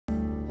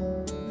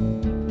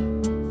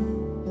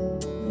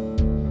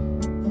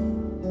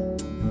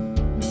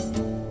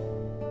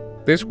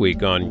This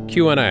week on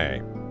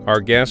Q&A,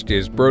 our guest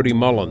is Brody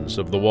Mullins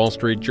of the Wall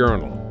Street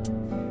Journal.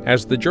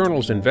 As the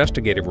Journal's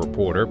investigative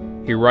reporter,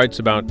 he writes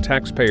about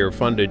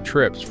taxpayer-funded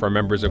trips for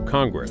members of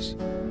Congress,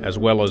 as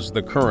well as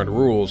the current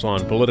rules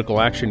on political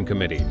action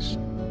committees.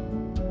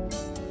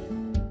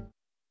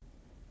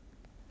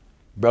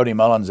 Brody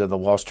Mullins of the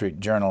Wall Street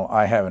Journal.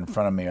 I have in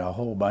front of me a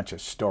whole bunch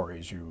of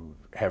stories you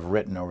have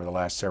written over the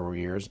last several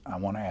years. I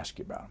want to ask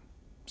you about them.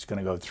 I'm just going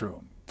to go through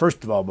them.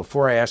 First of all,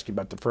 before I ask you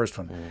about the first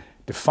one,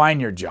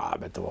 define your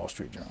job at the Wall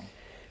Street Journal.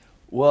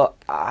 Well,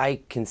 I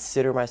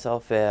consider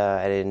myself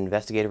an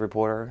investigative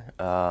reporter,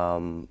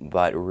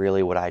 but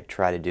really what I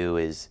try to do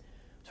is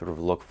sort of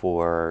look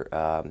for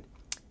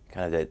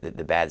kind of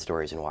the bad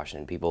stories in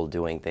Washington, people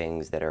doing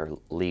things that are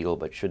legal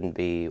but shouldn't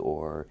be,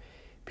 or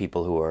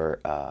people who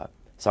are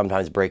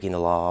sometimes breaking the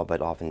law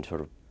but often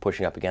sort of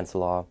pushing up against the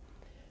law.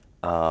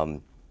 I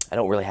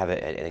don't really have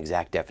an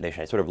exact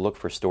definition. I sort of look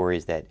for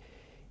stories that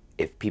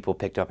if people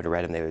picked up and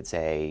read them, they would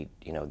say,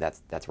 you know,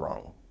 that's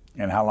wrong.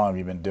 And how long have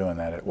you been doing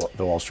that at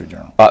the Wall Street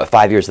Journal?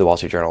 5 years at the Wall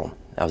Street Journal.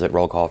 I was at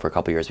Roll Call for a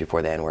couple years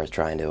before then, where I was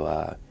trying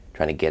to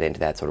get into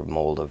that sort of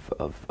mold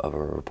of a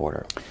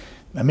reporter.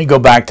 Let me go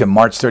back to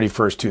March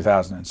 31st,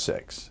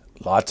 2006.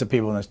 Lots of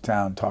people in this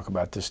town talk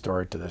about this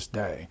story to this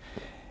day.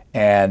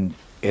 And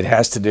it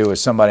has to do with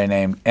somebody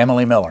named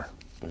Emily Miller.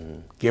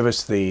 Mm-hmm. Give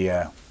us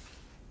the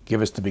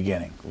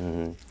beginning.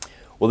 Mm-hmm.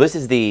 Well, this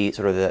is the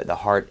sort of the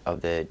heart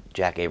of the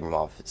Jack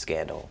Abramoff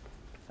scandal.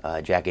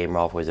 Jack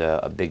Abramoff was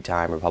a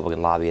big-time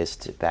Republican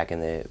lobbyist back in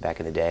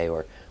the day,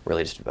 or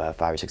really just 5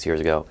 or 6 years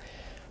ago.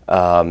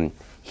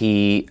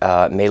 He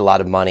made a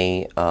lot of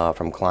money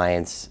from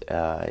clients,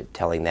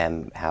 telling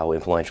them how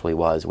influential he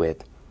was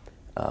with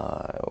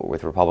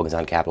Republicans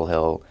on Capitol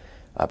Hill,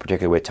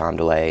 particularly with Tom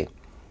DeLay.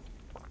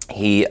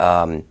 He,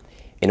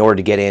 in order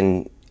to get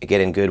in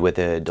good with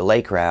the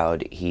DeLay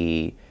crowd,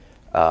 he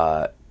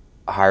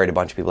hired a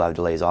bunch of people out of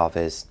DeLay's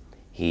office.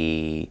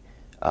 He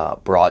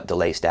brought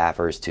DeLay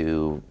staffers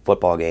to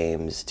football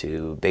games,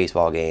 to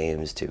baseball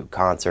games, to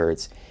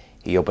concerts.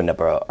 He opened up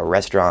a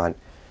restaurant,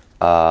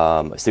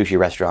 a sushi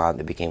restaurant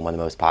that became one of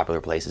the most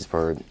popular places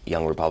for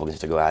young Republicans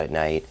to go out at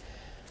night.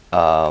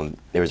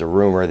 There was a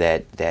rumor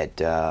that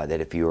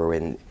if you were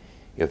a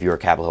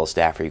Capitol Hill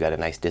staffer, you got a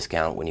nice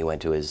discount when you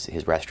went to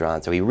his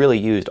restaurant. So he really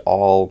used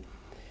all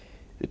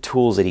the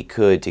tools that he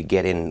could to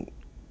get in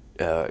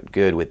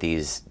good with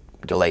these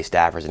DeLay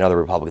staffers and other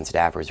Republican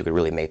staffers who could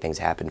really make things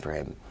happen for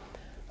him.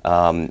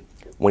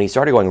 When he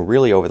started going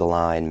really over the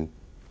line,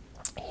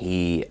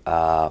 he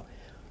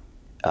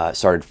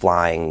started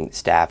flying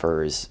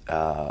staffers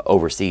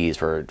overseas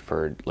for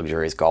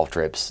luxurious golf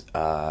trips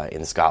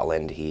in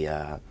Scotland. He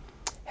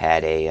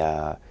had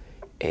a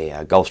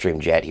Gulfstream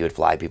jet he would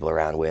fly people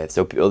around with.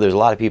 So there's a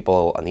lot of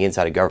people on the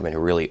inside of government who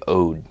really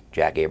owed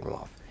Jack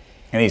Abramoff.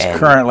 And he's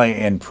currently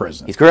in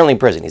prison. He's currently in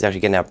prison. He's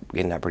actually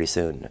getting out pretty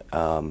soon.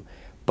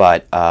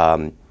 But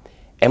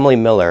Emily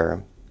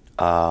Miller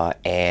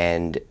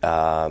and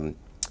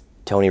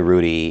Tony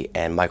Rudy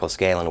and Michael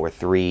Scanlon were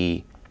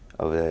three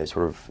of the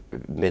sort of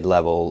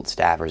mid-level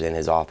staffers in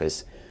his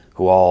office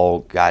who all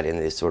got in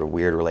this sort of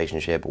weird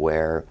relationship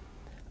where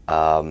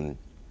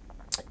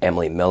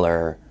Emily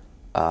Miller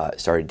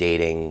started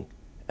dating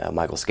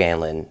Michael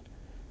Scanlon.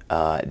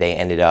 They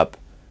ended up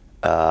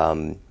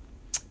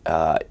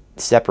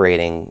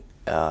separating,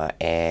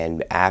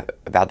 and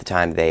about the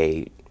time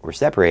they were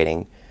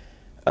separating,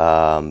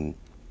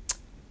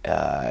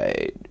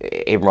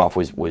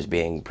 Abramoff was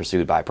being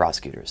pursued by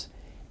prosecutors,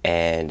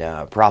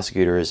 and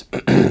prosecutors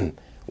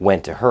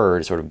went to her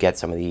to sort of get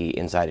some of the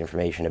inside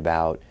information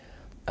about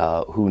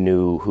who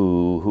knew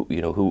who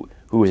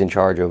was in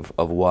charge of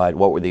what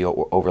were the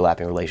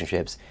overlapping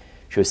relationships.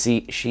 So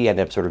she ended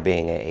up sort of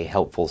being a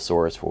helpful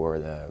source for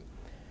the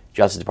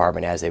Justice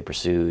Department as they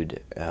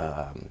pursued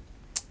Abramoff.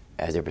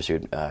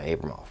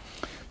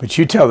 But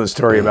you tell the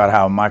story about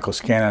how Michael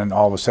Scanlon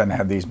all of a sudden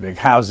had these big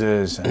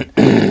houses, and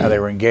how they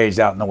were engaged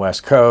out in the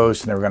West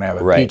Coast, and they were going to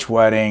have a beach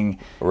wedding,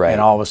 and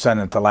all of a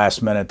sudden at the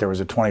last minute there was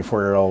a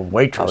 24-year-old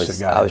waitress that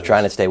got I was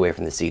trying to stay away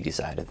from the seedy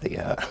side of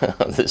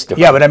the story.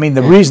 Yeah, but I mean,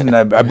 the reason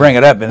I bring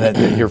it up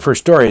in your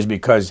first story is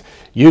because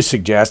you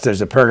suggest,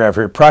 there's a paragraph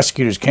here,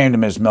 prosecutors came to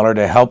Ms. Miller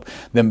to help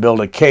them build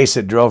a case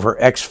that drove her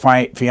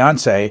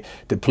ex-fiancé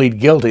to plead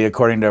guilty,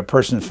 according to a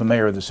person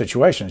familiar with the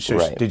situation.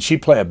 So did she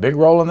play a big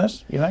role in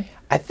this, you think?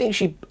 I think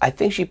she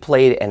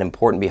played an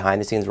important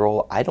behind-the-scenes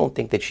role. I don't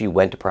think that she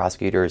went to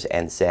prosecutors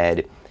and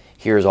said,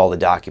 "Here's all the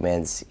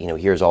documents. You know,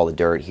 here's all the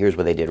dirt. Here's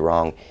what they did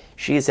wrong."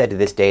 She has said to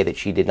this day that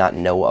she did not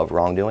know of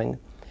wrongdoing.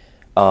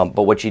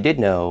 But what she did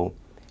know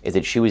is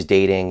that she was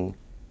dating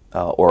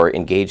or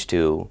engaged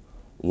to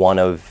one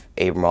of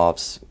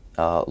Abramoff's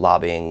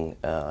lobbying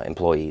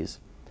employees.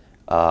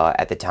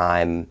 At the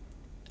time,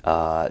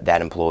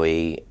 that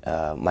employee,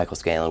 Michael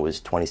Scanlon,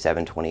 was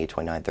 27, 28,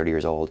 29, 30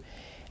 years old.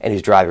 And he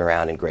was driving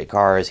around in great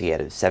cars. He had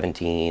a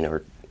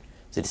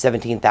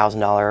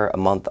 $17,000 a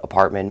month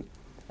apartment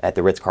at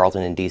the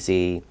Ritz-Carlton in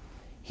D.C.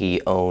 He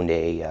owned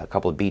a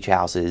couple of beach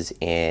houses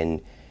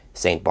in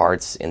St.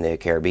 Bart's in the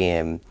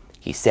Caribbean.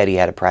 He said he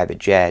had a private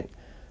jet.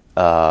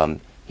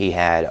 He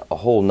had a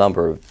whole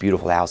number of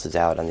beautiful houses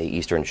out on the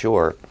Eastern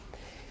Shore.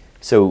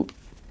 So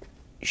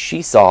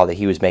she saw that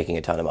he was making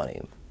a ton of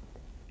money,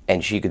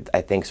 and she could,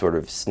 I think, sort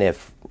of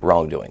sniff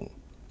wrongdoing.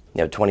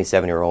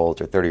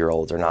 27-year-olds or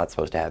 30-year-olds are not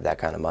supposed to have that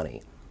kind of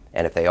money,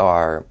 and if they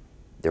are,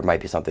 there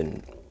might be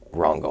something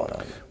wrong going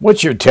on.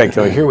 What's your take,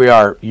 though? Here we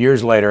are,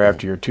 years later,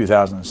 after your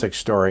 2006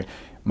 story.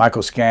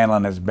 Michael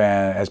Scanlon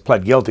has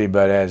pled guilty,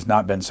 but has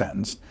not been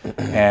sentenced,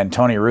 and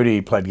Tony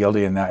Rudy pled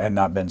guilty and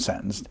not been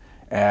sentenced.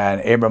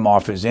 And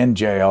Abramoff is in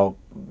jail,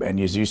 and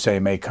as you say,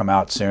 may come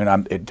out soon.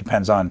 It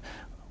depends on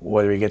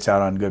whether he gets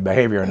out on good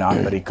behavior or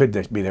not, but he could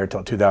be there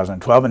till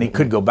 2012, and he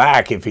could go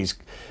back if he's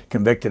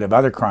convicted of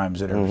other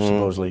crimes that are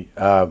supposedly.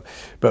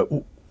 But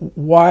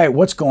why?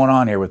 What's going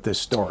on here with this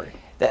story?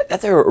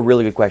 That's a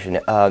really good question.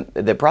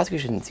 The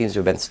prosecution seems to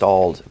have been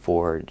stalled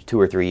for 2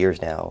 or 3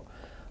 years now.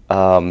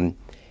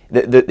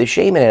 The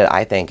shame in it,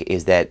 I think,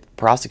 is that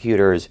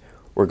prosecutors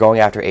were going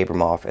after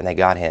Abramoff, and they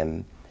got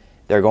him.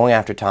 They're going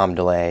after Tom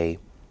DeLay.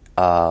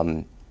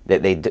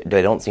 They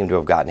don't seem to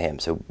have gotten him.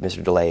 So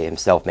Mr. DeLay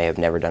himself may have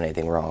never done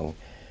anything wrong.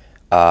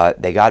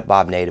 They got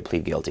Bob Ney to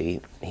plead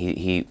guilty.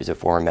 He was a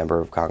former member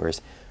of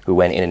Congress who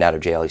went in and out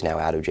of jail. He's now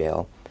out of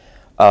jail.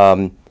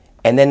 And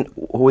then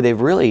who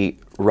they've really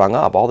rung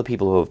up, all the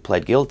people who have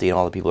pled guilty and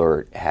all the people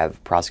who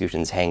have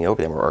prosecutions hanging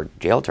over them or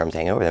jail terms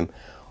hanging over them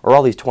are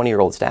all these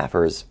 20-year-old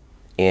staffers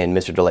in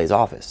Mr. DeLay's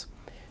office.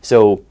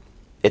 So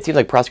it seems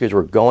like prosecutors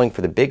were going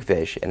for the big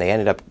fish, and they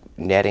ended up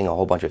netting a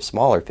whole bunch of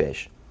smaller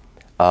fish.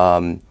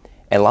 And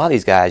a lot of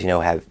these guys,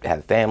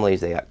 have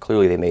families.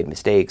 Clearly they made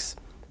mistakes.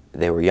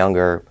 They were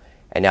younger,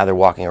 and now they're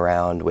walking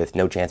around with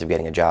no chance of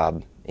getting a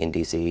job in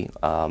D.C.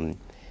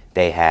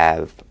 They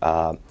have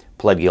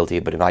pled guilty,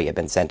 but have not yet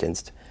been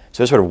sentenced.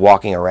 So they're sort of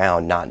walking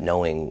around not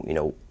knowing,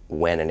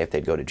 when and if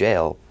they'd go to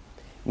jail.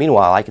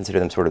 Meanwhile, I consider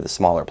them sort of the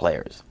smaller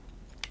players.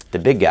 The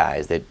big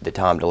guys, the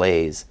Tom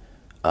DeLays,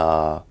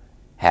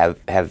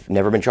 have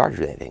never been charged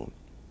with anything.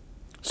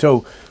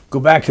 So go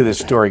back to this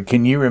story.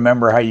 Can you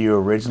remember how you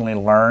originally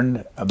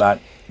learned about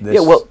this?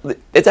 Yeah, well,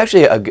 it's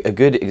actually a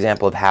good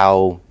example of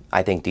how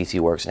I think D.C.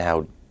 works and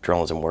how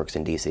journalism works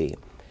in D.C.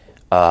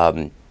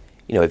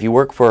 If you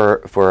work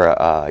for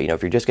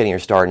if you're just getting your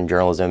start in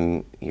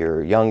journalism,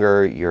 you're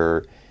younger,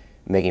 you're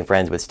making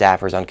friends with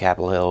staffers on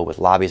Capitol Hill, with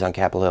lobbyists on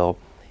Capitol Hill.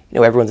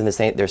 Everyone's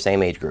in their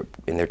same age group,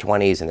 in their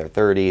 20s, in their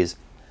 30s,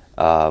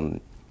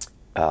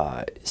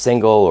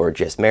 single or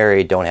just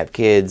married, don't have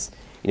kids.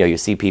 You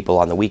see people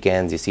on the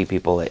weekends, you see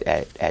people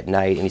at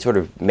night, and you sort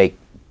of make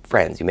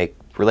friends, you make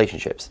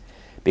relationships.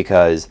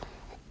 Because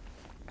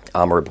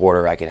I'm a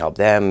reporter, I can help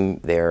them,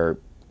 they're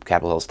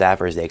Capitol Hill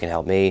staffers, they can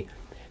help me.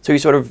 So you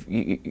sort of,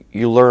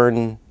 you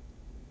learn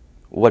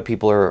what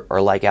people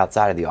are like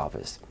outside of the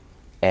office.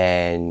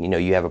 And,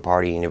 you have a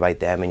party and you invite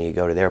them and you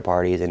go to their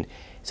parties. And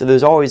so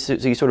there's always,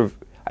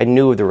 I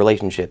knew of the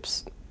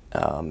relationships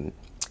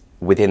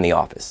within the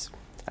office.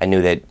 I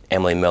knew that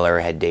Emily Miller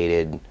had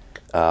dated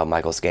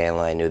Michael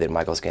Scanlon. I knew that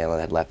Michael Scanlon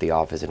had left the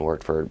office and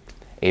worked for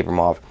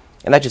Abramoff.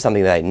 And that's just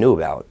something that I knew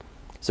about.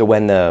 So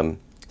when the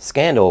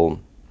scandal,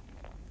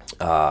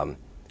 when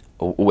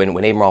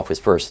Abramoff was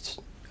first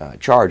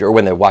charged, or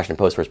when the Washington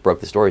Post first broke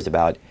the stories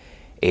about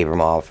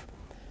Abramoff,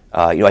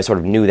 I sort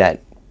of knew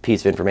that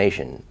piece of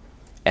information.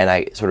 And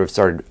I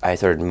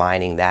started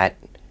mining that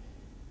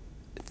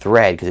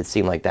thread because it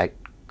seemed like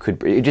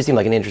it just seemed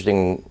like an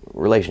interesting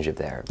relationship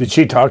there. Did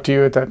she talk to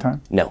you at that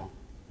time? No.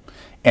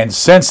 And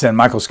since then,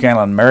 Michael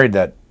Scanlon married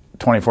that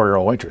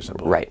 24-year-old waitress, I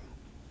believe. Right.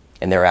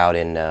 And they're out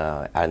in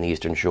the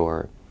Eastern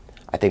Shore.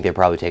 I think they're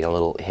probably taking a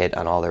little hit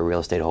on all their real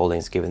estate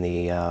holdings given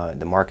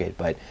the market.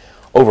 But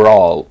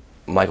overall,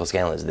 Michael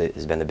Scanlon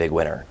has been the big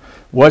winner.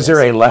 Was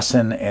there a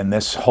lesson in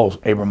this whole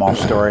Abramoff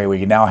story?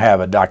 We now have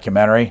a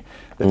documentary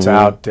that's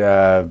out.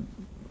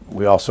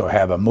 We also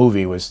have a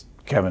movie with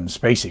Kevin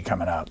Spacey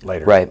coming out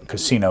later. Right.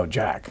 Casino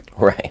Jack.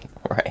 Right.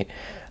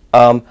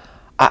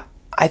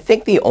 I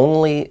think the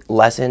only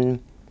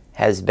lesson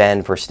has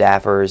been for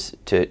staffers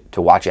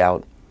to watch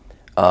out.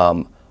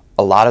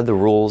 A lot of the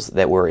rules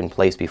that were in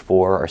place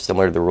before are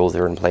similar to the rules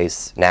that are in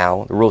place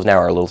now. The rules now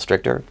are a little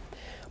stricter,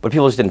 but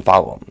people just didn't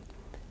follow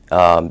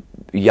them.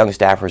 Young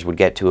staffers would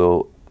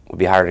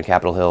be hired in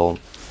Capitol Hill.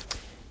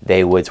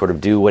 They would sort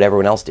of do what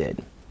everyone else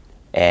did.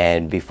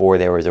 And before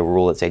there was a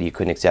rule that said you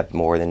couldn't accept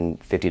more than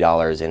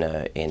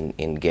 $50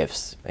 in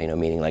gifts,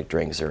 meaning like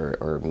drinks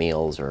or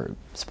meals or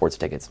sports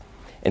tickets.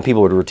 And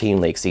people would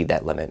routinely exceed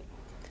that limit.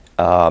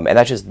 And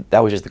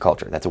that was just the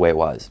culture. That's the way it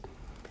was.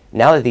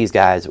 Now that these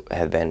guys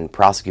have been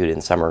prosecuted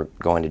and some are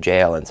going to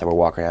jail and some are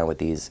walking around with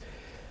these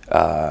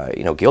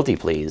guilty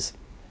pleas,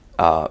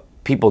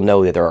 people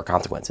know that there are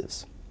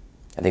consequences.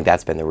 I think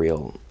that's been the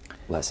real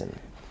lesson.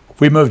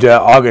 We moved to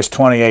August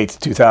 28th,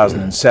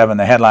 2007.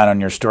 The headline on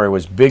your story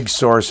was "Big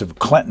Source of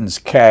Clinton's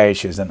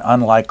Cash is an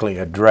Unlikely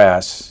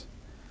Address."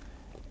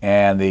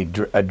 And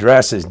the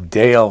address is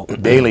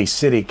Daly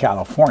City,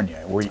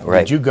 California.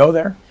 Did you go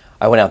there?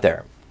 I went out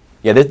there.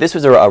 Yeah, this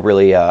was a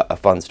really a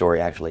fun story,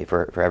 actually,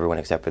 for everyone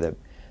except for the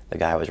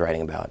guy I was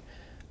writing about.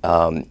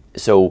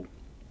 So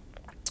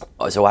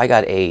I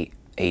got a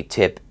a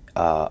tip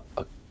a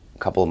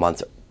couple of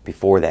months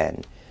before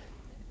then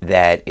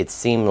that it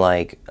seemed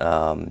like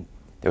there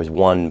was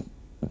one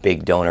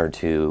big donor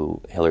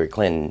to Hillary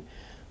Clinton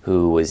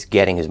who was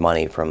getting his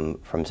money from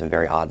some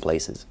very odd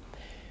places.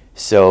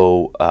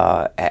 So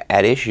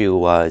at issue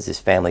was this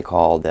family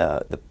called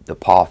the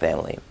Paw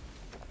family,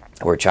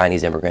 who were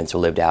Chinese immigrants who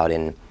lived out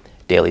in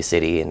Daly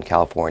City in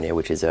California,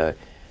 which is an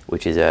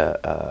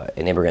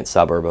immigrant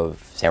suburb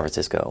of San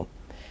Francisco.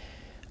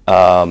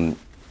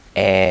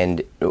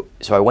 And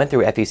so I went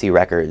through FEC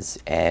records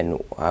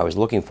and I was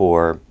looking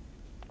for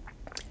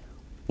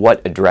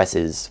what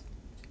addresses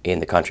in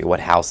the country,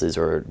 what houses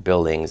or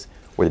buildings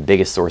were the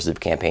biggest sources of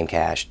campaign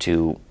cash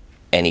to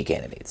any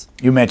candidates.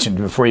 You mentioned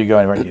before you go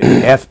in,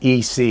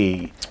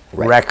 FEC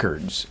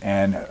records,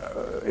 and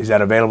is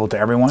that available to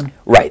everyone?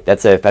 Right,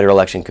 that's a Federal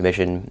Election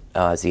Commission.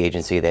 It's the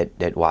agency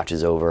that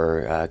watches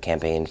over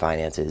campaign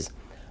finances.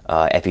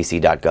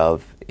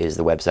 FEC.gov is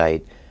the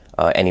website.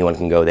 Anyone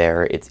can go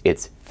there.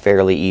 It's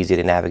fairly easy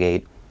to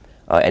navigate.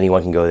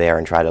 Anyone can go there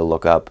and try to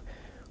look up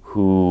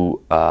who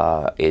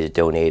is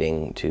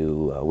donating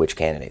to which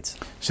candidates.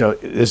 So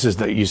this is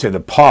you say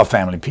the Paw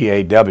family,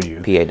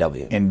 P-A-W.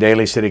 P-A-W. In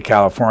Daly City,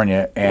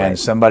 California, and Right.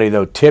 somebody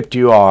though tipped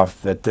you off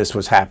that this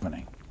was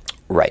happening.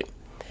 Right.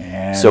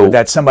 And So- would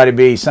that somebody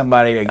be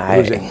somebody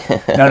who's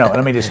no,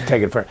 let me just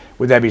take it first.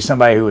 Would that be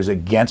somebody who was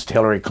against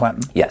Hillary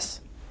Clinton? Yes.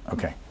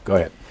 Okay, go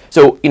ahead.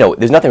 So,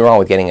 there's nothing wrong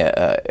with getting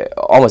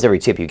almost every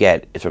tip you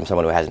get is from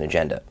someone who has an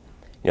agenda.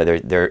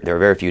 There are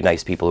very few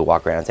nice people who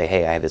walk around and say,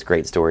 hey, I have this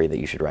great story that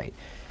you should write.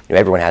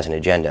 Everyone has an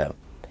agenda,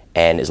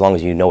 and as long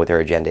as you know what their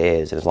agenda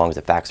is, and as long as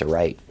the facts are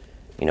right,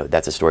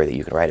 that's a story that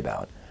you can write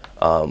about.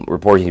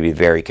 Reporters need to be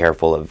very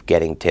careful of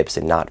getting tips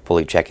and not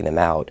fully checking them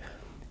out,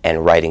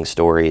 and writing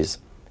stories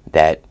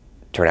that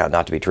turn out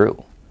not to be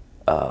true,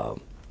 because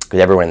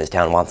everyone in this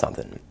town wants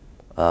something.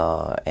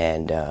 So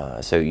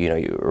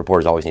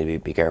reporters always need to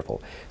be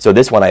careful. So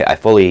this one, I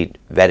fully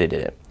vetted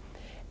it,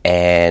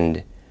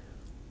 and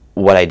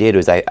what I did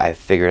was I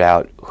figured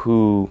out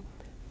who,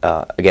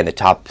 again, the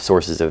top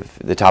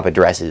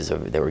addresses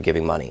that were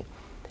giving money,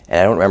 and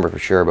I don't remember for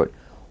sure, but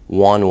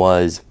one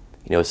was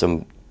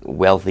some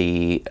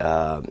wealthy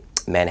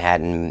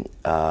Manhattan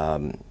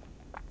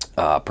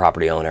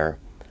property owner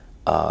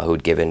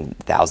who'd given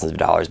thousands of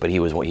dollars, but he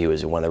was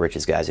one of the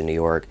richest guys in New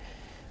York.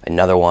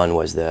 Another one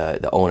was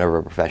the owner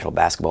of a professional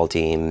basketball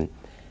team.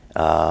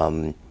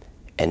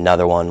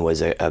 Another one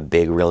was a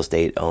big real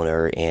estate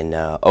owner in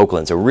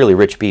Oakland. So really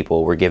rich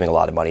people were giving a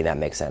lot of money. That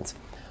makes sense.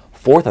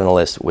 Fourth on the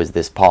list was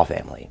this Paw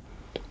family.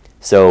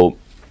 So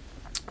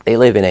they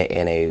live in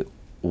a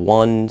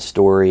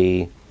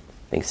one-story,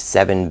 I think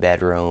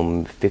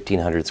 7-bedroom,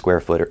 1,500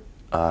 square foot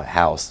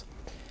house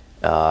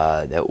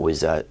that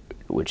was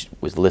which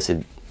was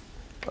listed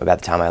about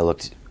the time I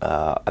looked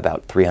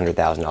about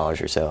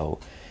 $300,000 or so,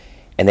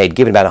 and they'd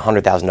given about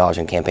 $100,000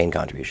 in campaign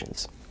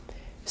contributions.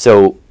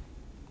 So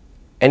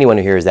anyone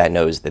who hears that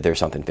knows that there's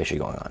something fishy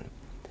going on.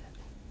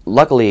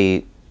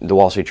 Luckily, the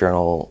Wall Street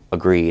Journal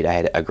agreed. I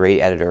had a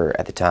great editor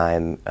at the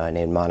time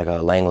named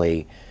Monica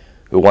Langley,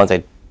 who once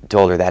I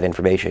told her that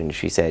information,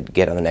 she said,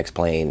 get on the next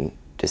plane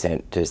to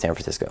San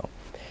Francisco.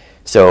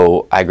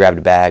 So I grabbed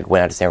a bag,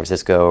 went out to San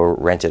Francisco,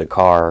 rented a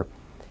car,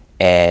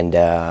 and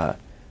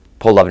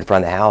pulled up in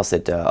front of the house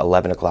at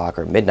 11 o'clock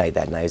or midnight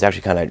that night. It was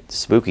actually kind of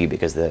spooky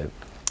because the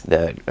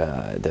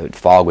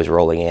fog was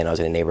rolling in. I was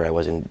in a neighborhood. I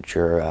wasn't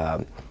sure.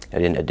 I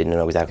didn't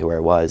know exactly where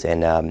I was.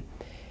 And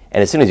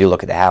as soon as you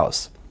look at the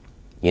house,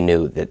 you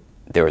knew that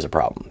there was a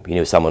problem. You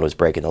knew someone was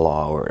breaking the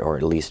law, or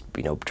at least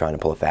trying to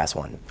pull a fast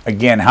one.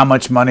 Again, how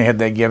much money had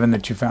they given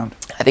that you found?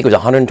 I think it was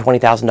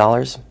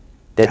 $120,000.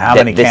 How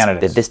many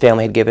candidates? That this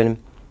family had given.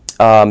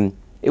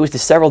 It was to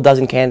several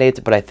dozen candidates,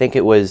 but I think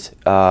it was,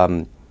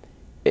 at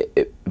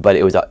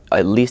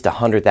least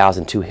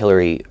 $100,000 to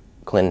Hillary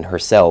Clinton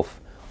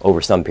herself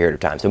over some period of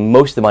time. So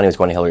most of the money was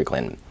going to Hillary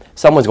Clinton.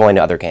 Some was going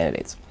to other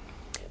candidates.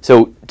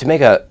 So to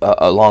make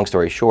a long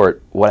story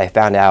short, what I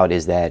found out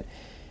is that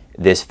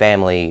this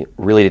family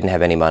really didn't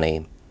have any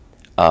money.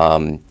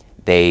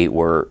 They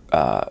were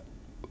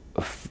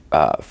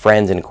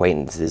friends and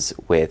acquaintances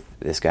with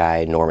this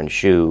guy, Norman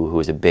Shue, who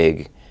was a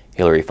big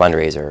Hillary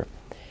fundraiser,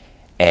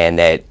 and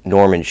that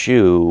Norman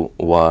Shue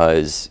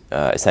was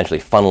essentially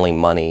funneling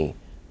money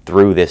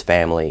through this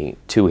family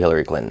to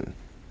Hillary Clinton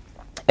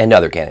and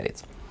other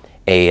candidates.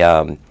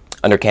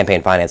 Under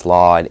campaign finance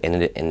law,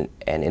 an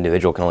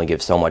individual can only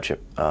give so much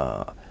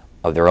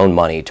of their own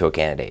money to a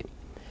candidate.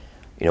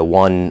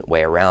 One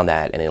way around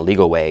that, an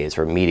illegal way, is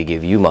for me to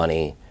give you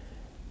money,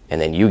 and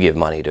then you give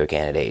money to a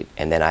candidate,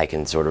 and then I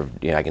can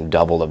I can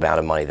double the amount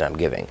of money that I'm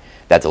giving.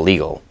 That's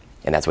illegal,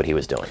 and that's what he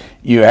was doing.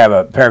 You have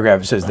a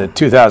paragraph that says the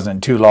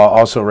 2002 law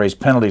also raised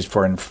penalties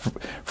for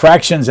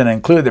infractions and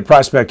included the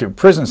prospect of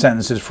prison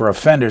sentences for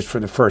offenders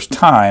for the first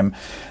time.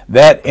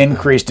 That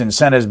increased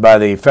incentives by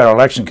the Federal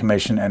Election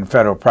Commission and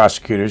federal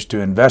prosecutors to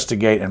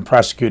investigate and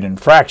prosecute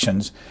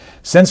infractions.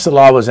 Since the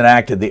law was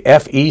enacted, the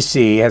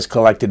FEC has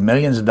collected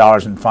millions of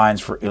dollars in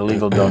fines for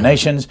illegal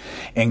donations,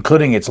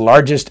 including its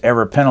largest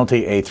ever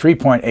penalty, a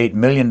 $3.8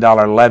 million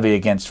levy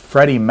against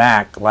Freddie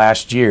Mac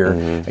last year.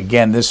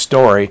 Again, this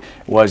story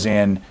was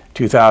in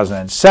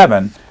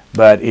 2007,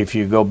 but if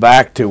you go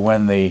back to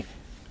when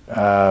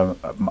I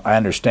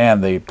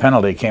understand the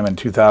penalty came in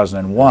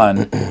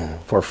 2001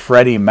 for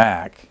Freddie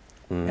Mac,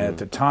 and at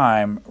the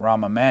time,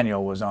 Rahm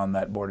Emanuel was on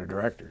that board of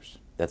directors.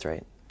 That's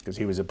right. Because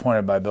he was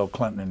appointed by Bill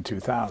Clinton in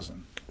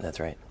 2000. That's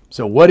right.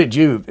 So what did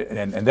you,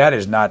 and that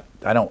is not,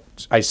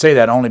 I say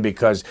that only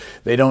because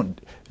they don't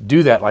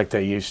do that like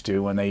they used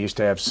to when they used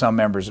to have some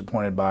members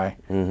appointed by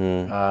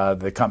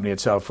the company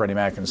itself, Freddie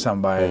Mac, and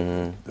some by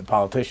the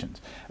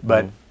politicians.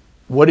 But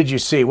what did you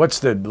see? What's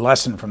the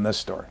lesson from this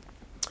story?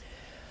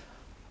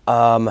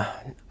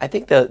 I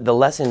think the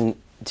lesson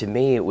to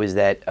me was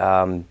that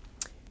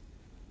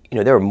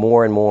there were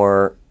more and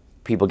more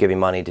people giving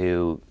money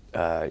to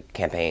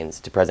campaigns,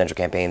 to presidential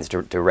campaigns,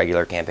 to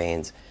regular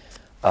campaigns.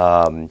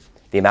 The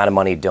amount of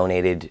money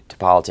donated to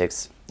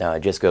politics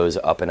just goes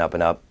up and up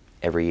and up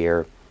every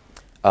year.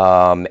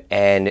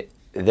 And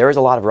there is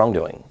a lot of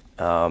wrongdoing.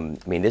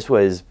 This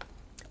was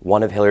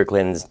one of Hillary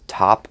Clinton's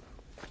top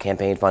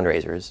campaign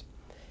fundraisers.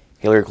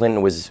 Hillary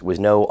Clinton was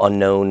no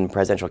unknown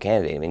presidential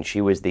candidate.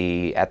 She was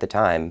at the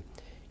time,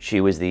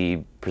 she was the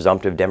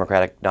presumptive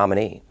Democratic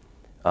nominee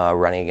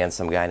running against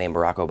some guy named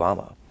Barack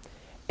Obama.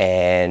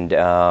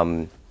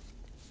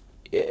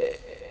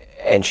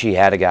 And she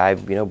had a guy,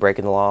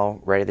 breaking the law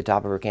right at the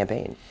top of her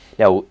campaign.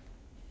 Now,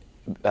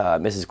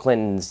 Mrs.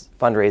 Clinton's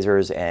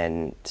fundraisers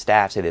and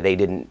staff say that they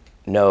didn't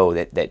know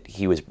that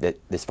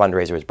this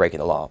fundraiser was breaking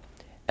the law,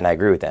 and I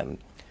agree with them.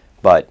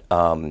 But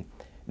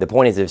the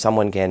point is, if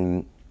someone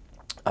can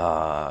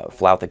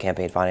flout the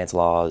campaign finance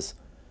laws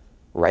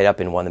right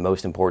up in one of the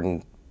most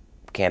important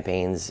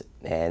campaigns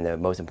and the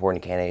most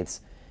important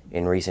candidates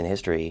in recent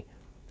history,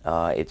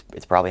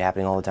 it's probably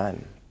happening all the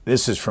time.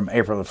 This is from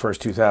April the 1st,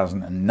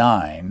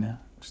 2009.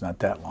 It's not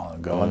that long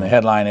ago. And the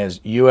headline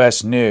is,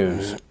 U.S.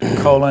 News,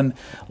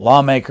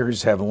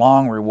 lawmakers have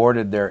long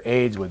rewarded their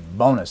aides with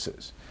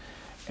bonuses.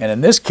 And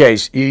in this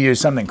case, you use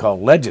something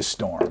called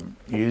Legistorm.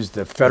 You used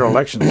the Federal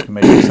Elections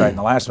Commission site in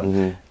the last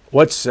one.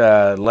 What's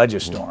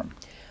Legistorm?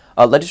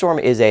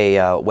 Legistorm is a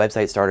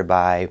website started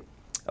by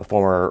a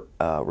former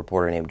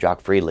reporter named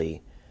Jock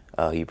Friedley,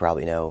 who you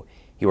probably know.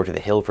 He worked at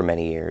The Hill for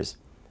many years,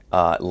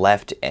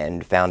 left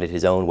and founded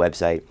his own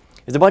website.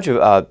 There's a bunch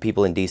of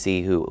people in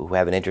D.C. who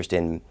have an interest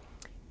in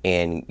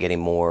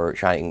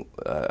shining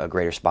a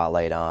greater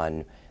spotlight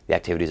on the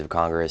activities of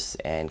Congress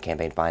and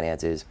campaign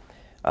finances.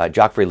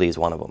 Jock Friedley is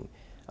one of them.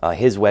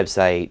 His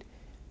website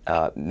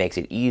makes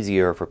it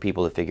easier for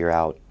people to figure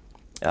out,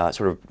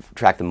 sort of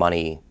track the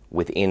money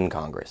within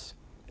Congress.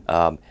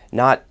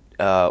 Not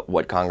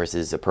what Congress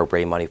is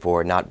appropriating money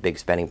for, not big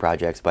spending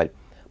projects, but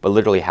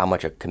literally how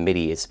much a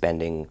committee is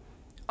spending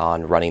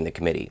on running the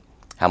committee,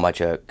 how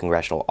much a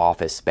congressional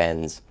office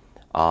spends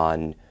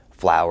on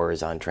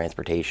flowers, on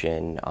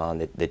transportation, on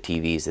the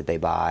TVs that they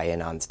buy,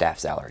 and on staff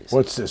salaries.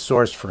 What's the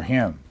source for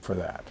him for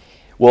that?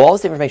 Well, all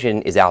this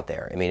information is out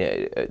there.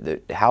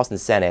 The House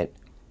and Senate,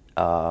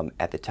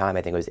 at the time,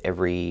 I think it was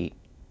every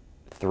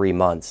 3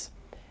 months,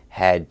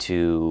 had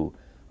to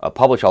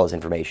publish all this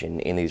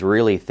information in these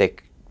really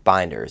thick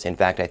binders. In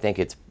fact, I think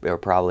there were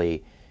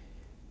probably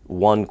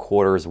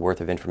 1/4's worth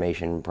of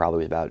information, probably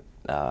was about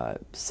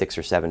 6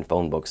 or 7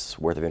 phone books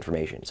worth of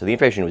information. So the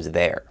information was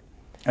there.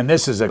 And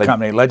this is a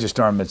company,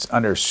 Legistorm, that's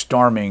under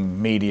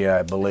Storming Media,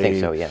 I believe, I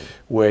think so, yeah.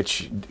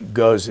 Which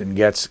goes and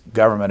gets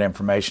government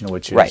information,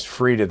 which is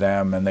free to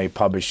them, and they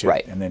publish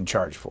it and then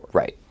charge for it.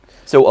 Right.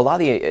 So a lot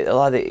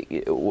of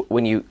the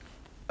when you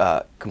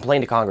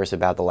complain to Congress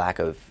about the lack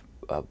of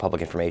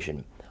public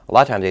information, a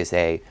lot of times they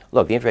say,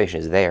 look, the information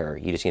is there.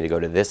 You just need to go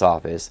to this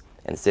office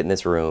and sit in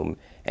this room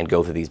and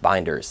go through these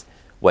binders.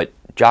 What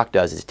Jock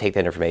does is take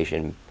that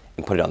information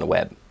and put it on the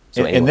web.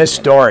 So in this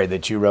story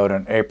that you wrote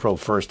on April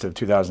 1st of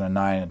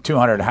 2009,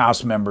 200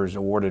 House members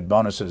awarded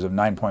bonuses of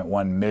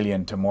 $9.1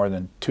 million to more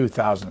than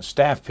 2,000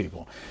 staff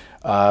people.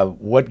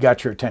 What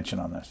got your attention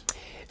on this?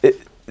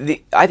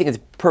 I think it's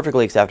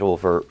perfectly acceptable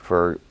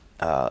for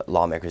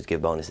lawmakers to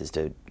give bonuses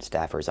to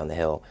staffers on the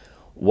Hill.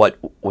 What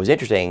was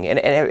interesting,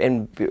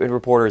 and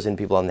reporters and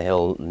people on the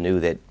Hill knew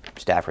that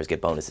staffers get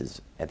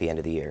bonuses at the end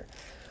of the year.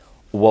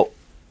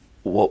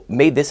 What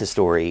made this a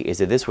story is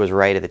that this was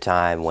right at the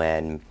time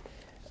when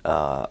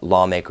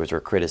lawmakers were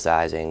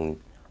criticizing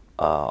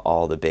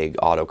all the big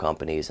auto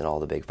companies and all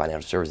the big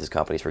financial services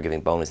companies for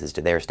giving bonuses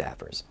to their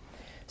staffers.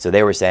 So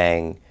they were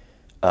saying,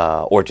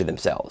 or to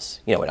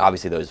themselves, and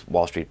obviously those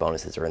Wall Street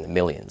bonuses are in the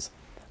millions.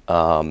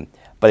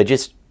 But it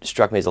just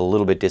struck me as a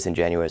little bit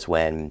disingenuous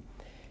when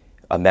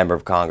a member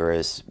of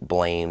Congress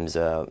blames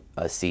a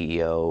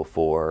CEO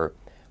for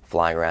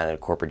flying around in a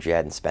corporate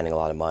jet and spending a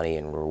lot of money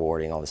and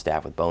rewarding all the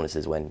staff with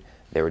bonuses when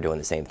they were doing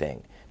the same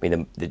thing.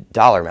 The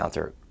dollar amounts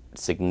are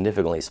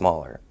significantly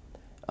smaller,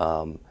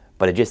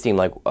 but it just seemed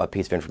like a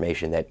piece of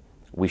information that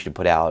we should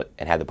put out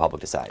and have the public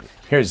decide.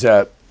 Here's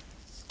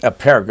a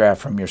paragraph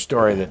from your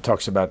story that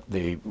talks about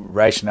the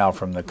rationale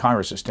from the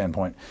Congress's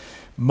standpoint.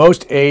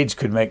 Most aides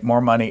could make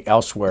more money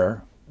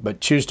elsewhere, but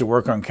choose to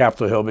work on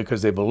Capitol Hill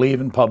because they believe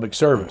in public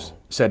service,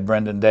 said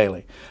Brendan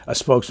Daly, a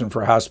spokesman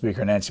for House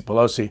Speaker Nancy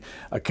Pelosi,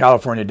 a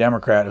California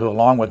Democrat who,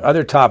 along with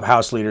other top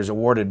House leaders,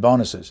 awarded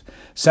bonuses.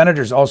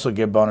 Senators also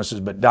give bonuses,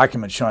 but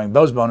documents showing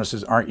those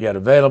bonuses aren't yet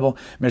available.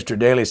 Mr.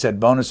 Daly said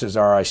bonuses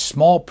are a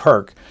small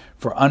perk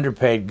for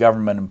underpaid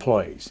government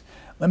employees.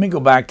 Let me go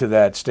back to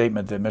that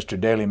statement that Mr.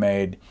 Daly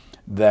made,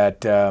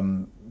 that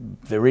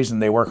the reason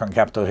they work on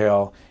Capitol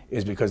Hill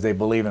is because they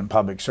believe in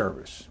public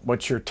service.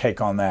 What's your take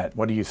on that?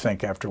 What do you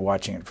think after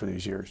watching it for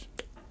these years?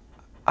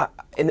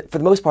 For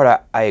the most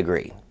part, I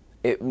agree.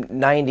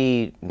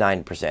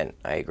 99%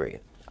 I agree.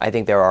 I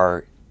think there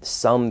are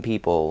some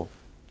people,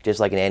 just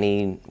like in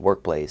any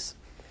workplace,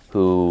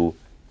 who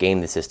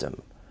game the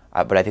system.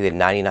 But I think that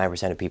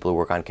 99% of people who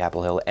work on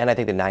Capitol Hill, and I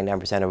think that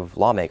 99% of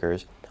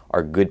lawmakers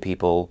are good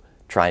people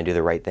trying to do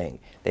the right thing.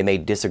 They may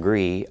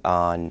disagree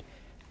on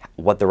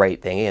what the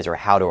right thing is or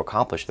how to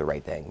accomplish the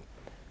right thing.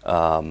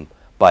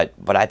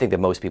 But I think that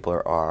most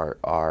people are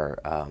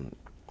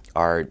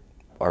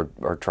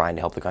trying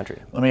to help the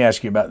country. Let me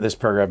ask you about this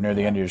paragraph near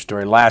the end of your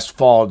story. Last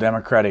fall,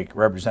 Democratic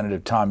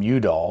Representative Tom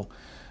Udall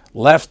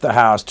left the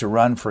House to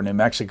run for New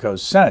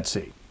Mexico's Senate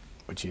seat,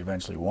 which he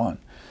eventually won.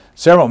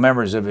 Several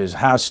members of his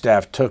House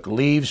staff took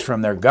leaves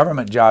from their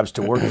government jobs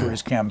to work for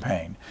his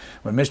campaign.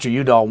 When Mr.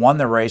 Udall won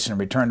the race and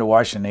returned to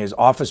Washington, his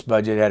office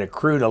budget had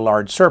accrued a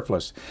large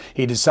surplus.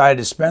 He decided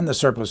to spend the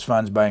surplus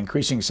funds by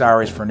increasing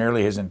salaries for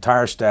nearly his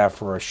entire staff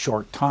for a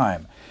short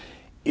time.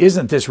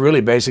 Isn't this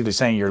really basically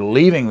saying you're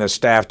leaving the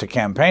staff to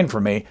campaign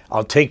for me?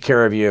 I'll take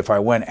care of you if I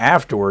win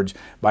afterwards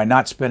by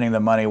not spending the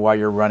money while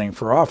you're running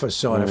for office.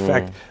 So in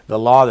effect, the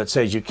law that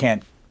says you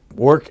can't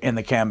work in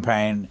the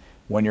campaign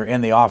when you're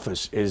in the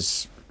office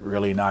is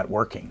really not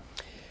working.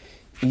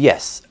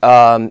 Yes.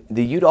 The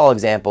Udall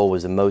example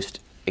was the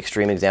most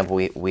extreme example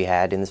we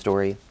had in the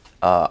story.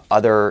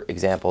 Other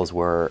examples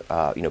were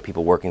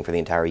people working for the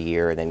entire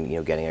year and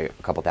then getting a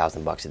couple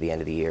 $1,000 at the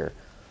end of the year.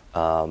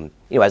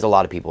 As a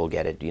lot of people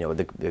get it,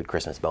 the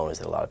Christmas bonus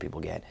that a lot of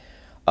people get.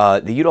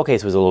 The Udall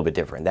case was a little bit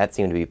different. That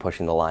seemed to be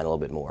pushing the line a little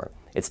bit more.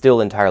 It's still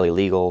entirely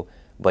legal,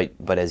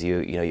 but as you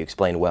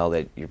explained well,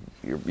 that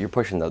you're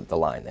pushing the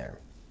line there.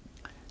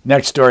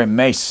 Next story,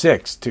 May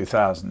 6,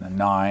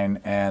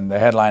 2009, and the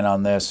headline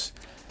on this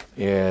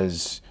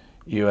is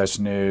U.S.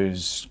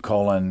 News,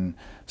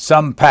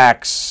 some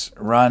PACs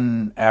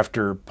run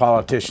after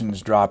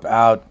politicians drop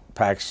out,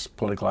 PACs,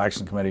 political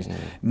action committees.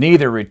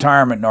 Neither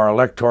retirement nor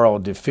electoral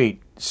defeat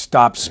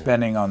stop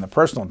spending on the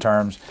personal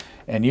terms.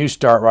 And you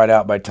start right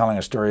out by telling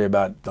a story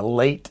about the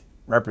late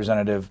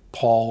Representative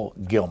Paul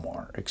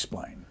Gilmore.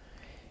 Explain.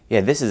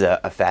 Yeah, this is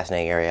a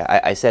fascinating area.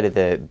 I said at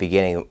the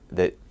beginning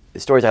that the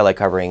stories I like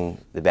covering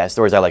the best,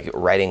 stories I like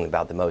writing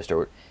about the most,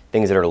 are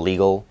things that are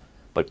legal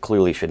but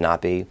clearly should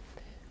not be.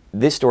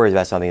 This story is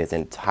about something that's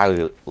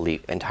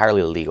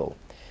entirely illegal,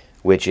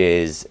 which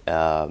is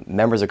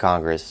members of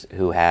Congress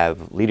who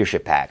have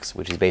leadership PACs,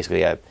 which is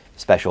basically a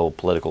special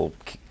political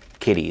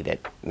kitty that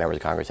members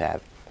of Congress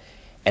have,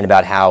 and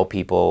about how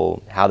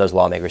those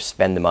lawmakers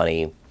spend the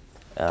money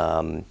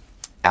out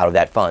of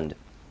that fund.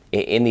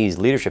 In these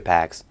leadership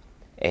PACs,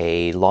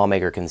 a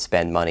lawmaker can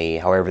spend money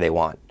however they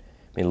want.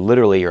 I mean,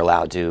 literally, you're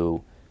allowed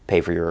to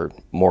pay for your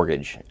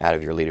mortgage out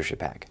of your leadership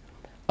PAC.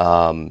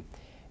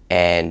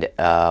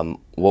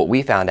 What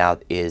we found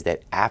out is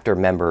that after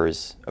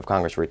members of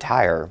Congress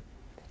retire,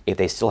 if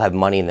they still have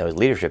money in those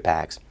leadership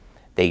PACs,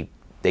 they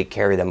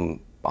carry them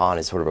on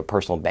as sort of a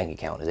personal bank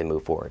account as they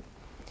move forward.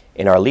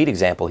 In our lead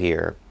example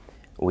here,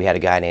 we had a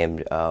guy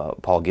named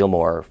Paul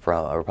Gilmore,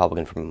 a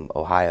Republican from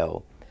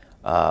Ohio,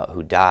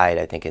 who died,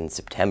 I think, in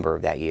September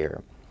of that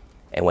year.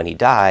 And when he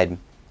died,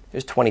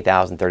 there's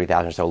 $20,000,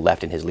 $30,000 or so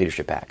left in his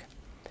leadership PAC.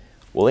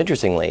 Well,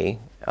 interestingly,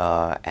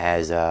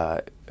 as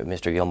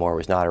Mr. Gilmore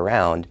was not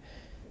around,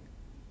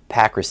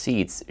 PAC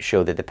receipts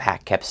showed that the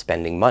PAC kept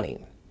spending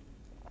money.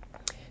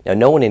 Now,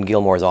 no one in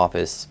Gilmore's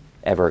office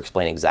ever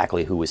explained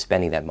exactly who was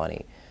spending that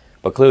money,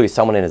 but clearly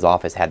someone in his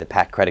office had the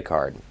PAC credit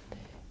card.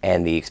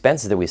 And the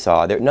expenses that we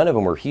saw, none of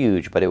them were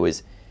huge, but it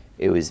was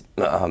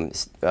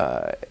expenses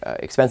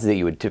that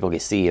you would typically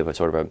see of a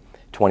sort of a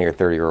 20 or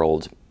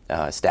 30-year-old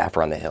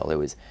staffer on the Hill. It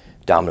was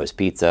Domino's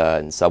Pizza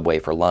and Subway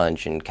for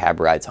lunch and cab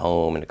rides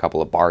home and a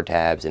couple of bar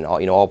tabs and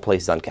all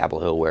places on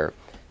Capitol Hill where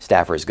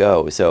staffers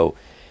go. So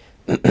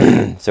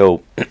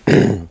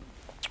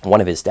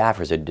one of his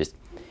staffers had just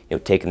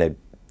taken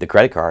the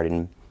credit card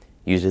and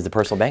used it as a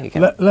personal bank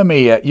account. Let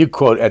me, you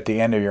quote at the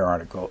end of your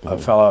article a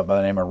fellow by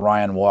the name of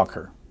Ryan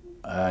Walker,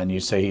 and you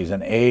say he's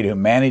an aide who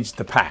managed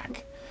the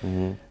PAC.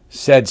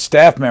 Said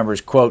staff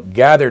members, quote,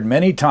 gathered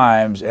many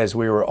times as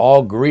we were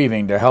all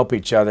grieving to help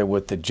each other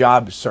with the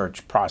job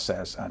search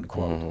process,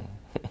 unquote.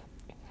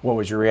 What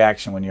was your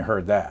reaction when you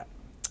heard that?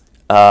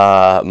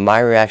 My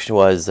reaction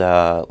was,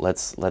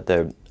 let's let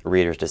the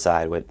readers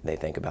decide what they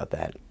think about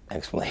that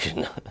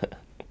explanation.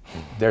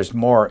 There's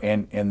more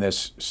in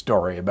this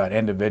story about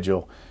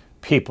individual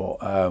people.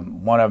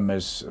 One of them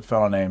is a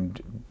fellow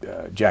named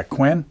Jack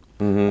Quinn.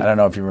 I don't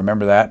know if you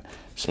remember that.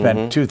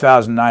 Spent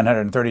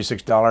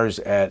 $2,936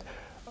 at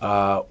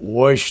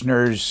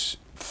Woishner's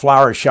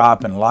Flower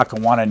Shop in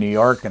Lackawanna, New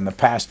York in the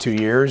past 2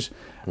 years.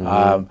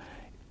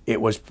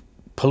 It was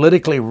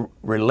politically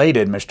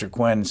related, Mr.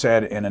 Quinn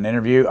said in an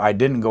interview. I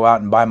didn't go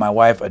out and buy my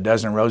wife a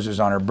dozen roses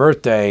on her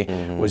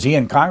birthday. Was he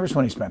in Congress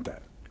when he spent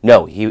that?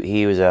 No,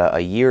 he was a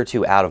year or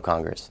two out of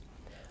Congress.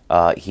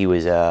 He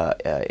was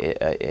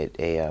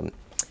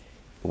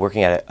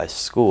working at a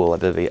school, I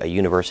believe a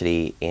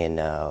university in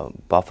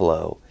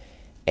Buffalo,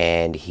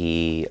 and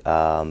he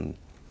said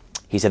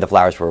the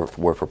flowers were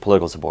for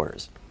political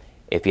supporters.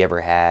 If he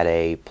ever had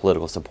a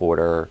political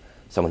supporter,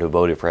 someone who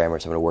voted for him or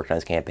someone who worked on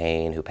his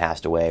campaign who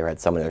passed away or had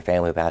someone in their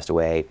family who passed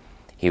away,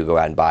 he would go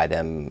out and buy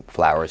them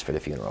flowers for the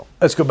funeral.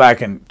 Let's go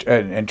back and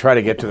try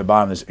to get to the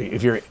bottom of this.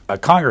 If you're a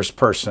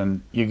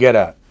congressperson, you get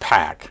a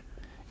PAC,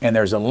 and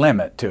there's a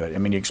limit to it. I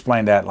mean, you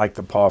explained that like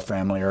the Paul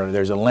family earlier.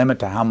 There's a limit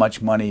to how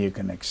much money you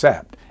can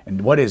accept.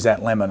 And what is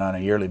that limit on a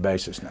yearly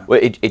basis now? Well,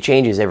 it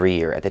changes every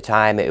year. At the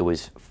time, it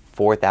was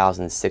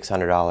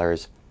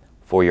 $4,600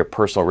 for your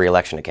personal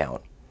reelection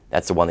account.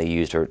 That's the one that you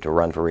use to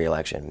run for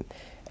reelection.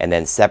 And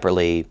then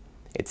separately,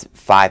 it's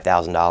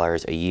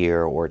 $5,000 a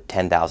year or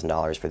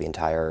 $10,000 for the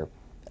entire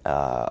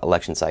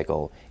election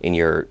cycle in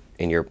your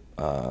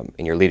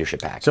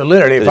leadership PAC. So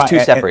literally, so two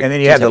separate, and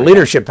then you have the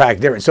leadership PAC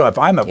different. So if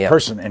I'm a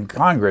person in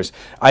Congress,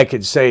 I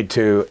could say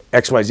to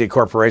XYZ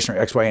corporation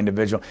or XY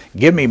individual,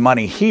 give me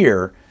money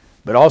here,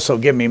 but also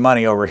give me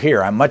money over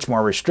here. I'm much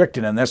more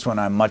restricted in this one.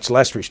 I'm much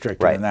less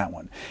restricted in that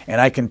one. And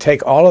I can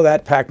take all of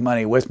that PAC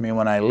money with me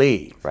when I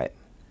leave. Right.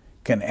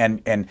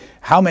 And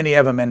how many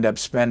of them end up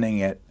spending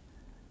it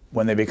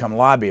when they become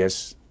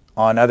lobbyists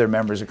on other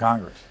members of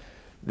Congress?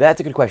 That's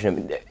a good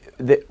question.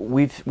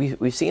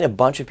 We've seen a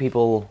bunch of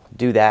people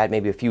do that,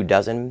 maybe a few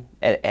dozen,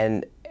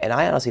 and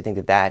I honestly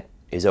think that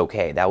is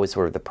okay. That was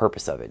sort of the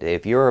purpose of it.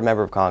 If you're a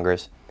member of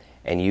Congress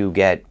and you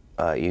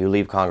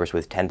leave Congress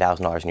with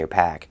 $10,000 in your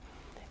PAC,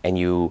 and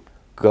you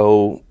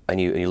go and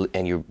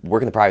you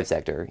work in the private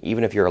sector,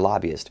 even if you're a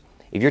lobbyist,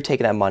 if you're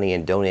taking that money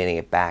and donating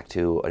it back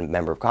to a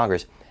member of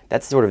Congress,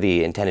 that's sort of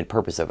the intended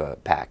purpose of a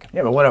PAC.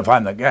 Yeah, but what if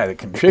I'm the guy that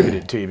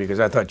contributed to you because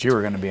I thought you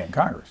were going to be in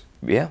Congress?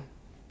 Yeah,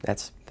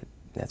 that's a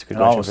good question.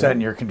 And all of a sudden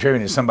you're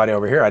contributing to somebody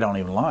over here I don't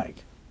even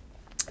like.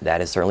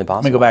 That is certainly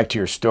possible. Let me go back to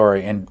your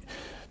story. And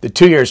the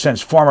 2 years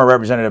since former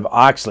Representative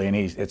Oxley, and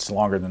it's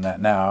longer than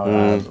that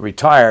now,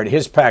 retired,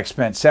 his PAC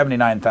spent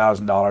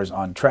 $79,000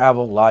 on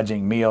travel,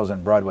 lodging, meals,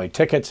 and Broadway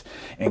tickets,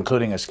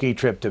 including a ski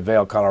trip to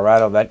Vail,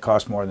 Colorado. That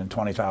cost more than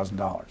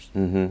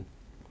 $20,000.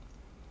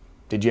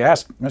 Did you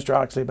ask Mr.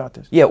 Oxley about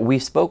this? Yeah, I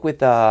spoke with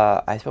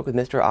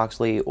Mr.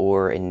 Oxley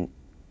or an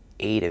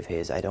aide of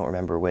his. I don't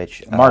remember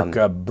which. Mark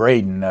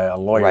Braden, a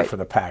lawyer for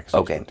the PAC.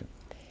 Okay.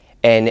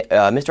 And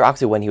Mr.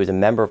 Oxley, when he was a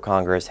member of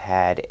Congress,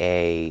 had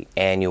a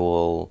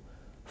annual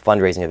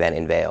fundraising event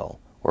in Vail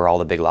where all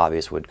the big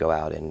lobbyists would go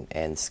out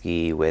and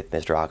ski with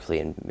Mr. Oxley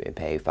and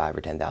pay $5,000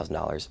 or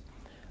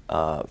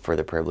 $10,000 for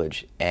the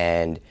privilege.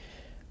 And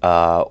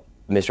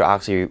Mr.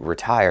 Oxley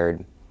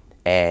retired.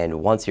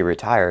 And once he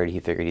retired,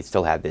 he figured he'd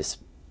still have this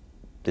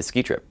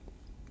ski trip.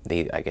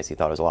 I guess he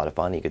thought it was a lot of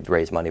fun. He could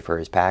raise money for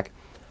his PAC.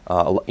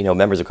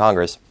 Members of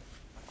Congress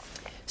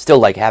still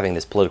like having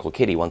this political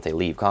kitty once they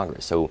leave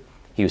Congress. So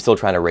he was still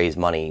trying to raise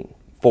money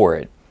for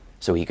it,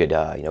 so he could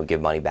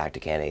give money back to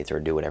candidates or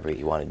do whatever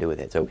he wanted to do with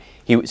it. So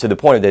the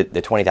point of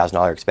the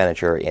 $20,000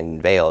 expenditure in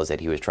Vail is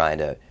that he was trying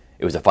to.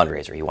 It was a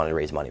fundraiser. He wanted to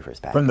raise money for his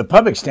PAC. From the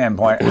public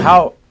standpoint,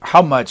 how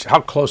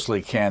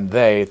closely can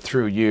they,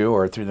 through you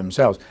or through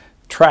themselves,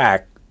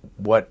 track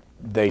what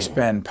they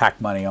spend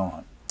PAC money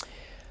on?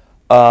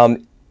 A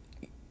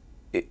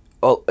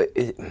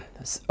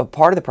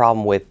part of the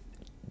problem with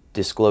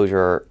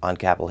disclosure on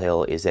Capitol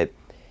Hill is that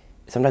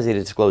sometimes they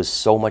disclose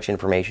so much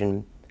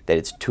information that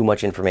it's too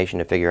much information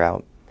to figure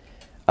out.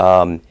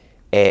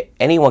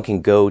 Anyone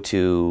can go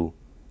to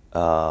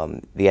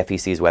the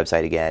FEC's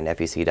website again,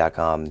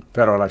 FEC.com.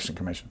 Federal Election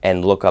Commission.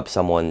 And look up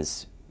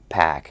someone's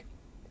PAC,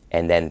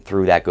 and then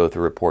through that go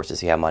through reports to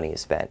see how money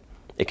is spent.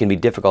 It can be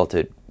difficult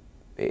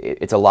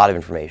it's a lot of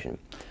information.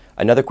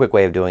 Another quick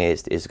way of doing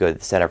it is to go to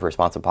the Center for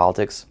Responsible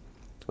Politics,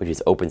 which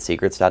is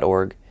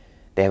opensecrets.org.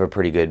 They have a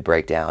pretty good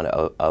breakdown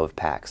of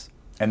PACs.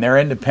 And they're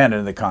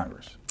independent of the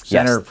Congress.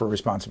 Center for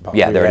Responsible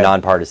Politics. Yeah, they're a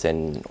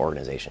nonpartisan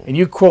organization. And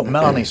you quote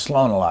Melanie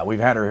Sloan a lot. We've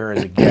had her here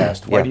as a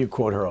guest. Why do you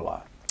quote her a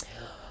lot?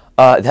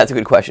 That's a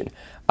good question.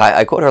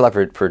 I quote her a lot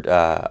for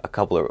a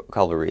couple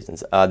of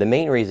reasons. The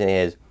main reason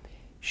is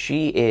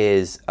she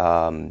is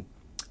a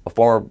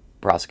former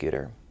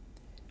prosecutor.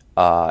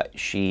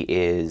 She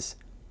is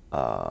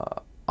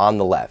on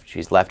the left.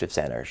 She's left of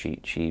center. She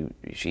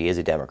is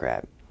a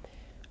Democrat.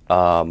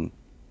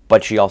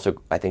 But she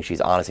also, I think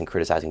she's honest in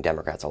criticizing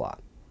Democrats a lot.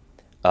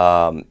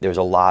 There's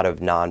a lot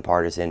of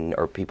nonpartisan,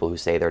 or people who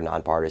say they're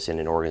nonpartisan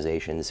in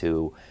organizations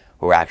who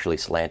are actually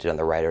slanted on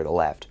the right or the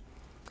left.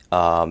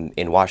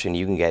 In Washington,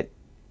 you can get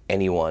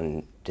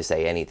anyone to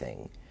say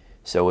anything.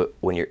 So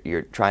when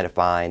you're trying to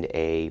find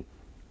a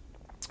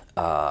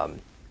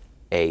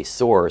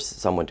source,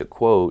 someone to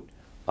quote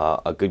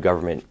a good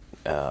government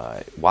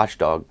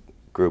watchdog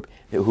group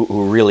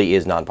who really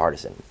is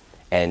nonpartisan.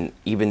 And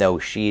even though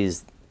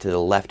she's to the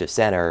left of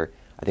center,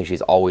 I think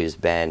she's always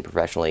been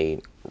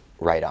professionally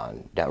right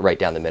down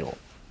the middle.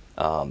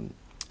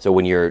 So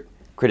when you're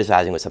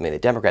criticizing with something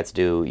that Democrats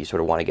do, you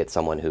sort of want to get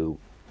someone who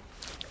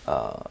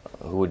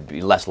would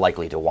be less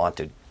likely to want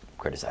to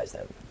criticize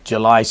them.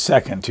 July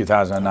 2nd,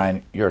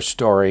 2009, your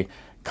story.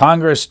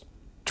 Congress's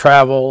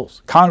travel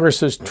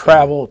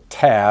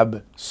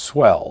tab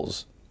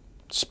swells.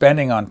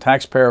 Spending on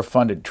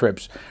taxpayer-funded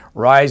trips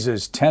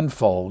rises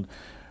tenfold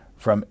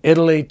from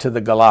Italy to the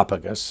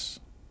Galapagos.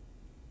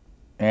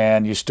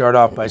 And you start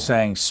off by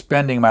saying,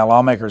 spending by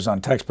lawmakers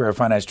on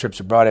taxpayer-financed trips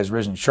abroad has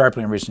risen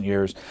sharply in recent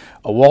years.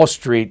 A Wall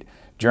Street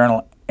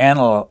Journal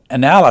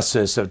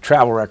analysis of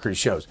travel records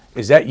shows.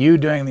 Is that you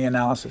doing the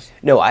analysis?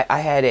 No, I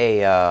had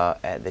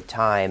at the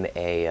time,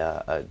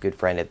 a good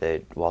friend at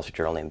the Wall Street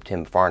Journal named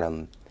Tim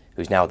Farnham,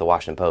 who's now at the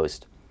Washington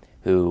Post,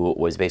 who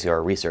was basically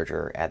our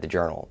researcher at the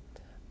Journal.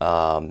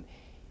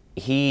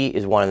 He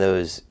is one of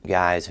those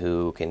guys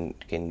who can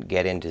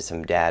get into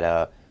some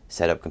data,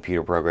 set up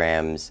computer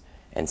programs,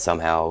 and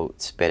somehow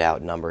spit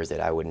out numbers that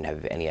I wouldn't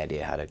have any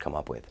idea how to come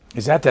up with.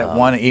 Is that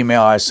one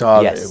email I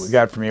saw yes. that we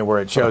got from you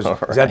where it shows,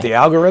 Right. Is that the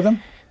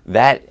algorithm?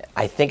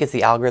 I think it's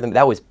the algorithm.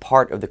 That was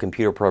part of the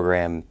computer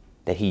program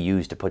that he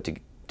used to put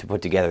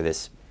together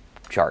this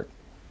chart.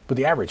 But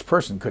the average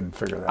person couldn't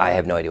figure that out. I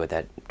have no idea what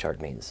that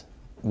chart means.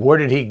 Where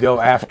did he go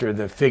after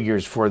the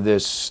figures for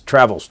this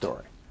travel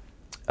story?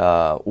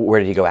 Where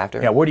did he go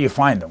after? Yeah, where do you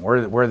find them?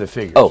 Where are the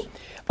figures? Oh,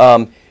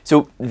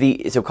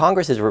 so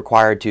Congress is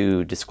required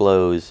to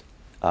disclose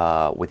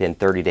within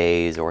 30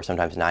 days or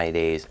sometimes 90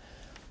 days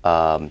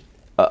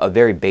a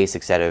very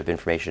basic set of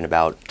information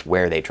about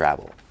where they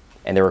travel.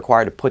 And they're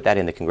required to put that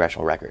in the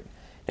congressional record.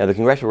 Now, the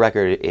congressional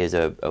record is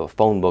a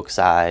phone book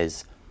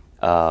size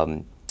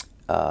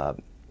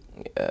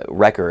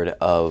record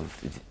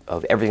of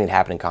everything that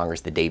happened in Congress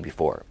the day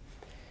before.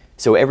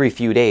 So every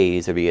few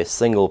days, there'd be a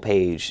single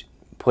page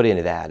put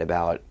into that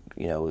about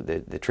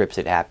the trips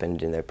that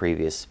happened in the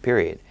previous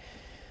period.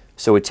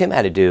 So what Tim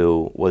had to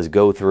do was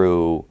go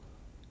through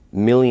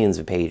millions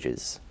of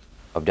pages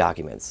of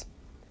documents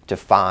to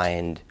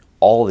find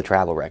all the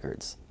travel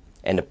records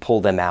and to pull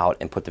them out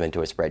and put them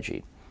into a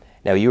spreadsheet.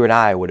 Now, you and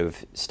I would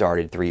have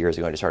started 3 years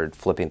ago and just started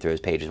flipping through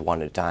those pages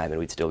one at a time, and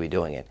we'd still be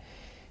doing it.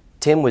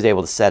 Tim was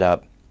able to set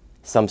up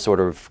some sort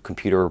of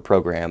computer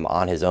program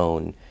on his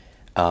own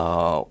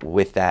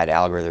with that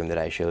algorithm that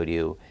I showed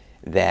you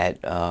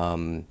that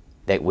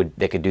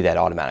could do that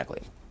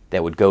automatically.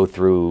 That would go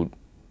through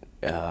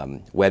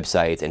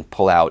websites and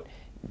pull out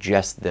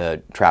just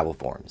the travel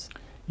forms.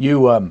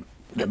 You,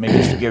 maybe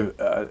just to give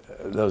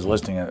those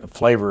listening a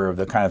flavor of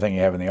the kind of thing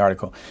you have in the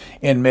article.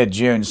 In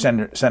mid-June,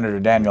 Senator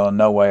Daniel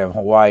Inouye of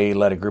Hawaii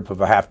led a group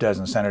of a half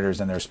dozen senators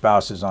and their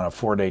spouses on a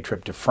 4-day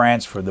trip to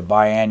France for the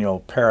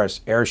biannual Paris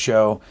Air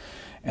Show.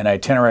 An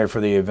itinerary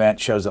for the event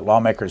shows that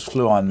lawmakers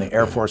flew on the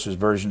Air Force's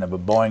version of a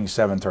Boeing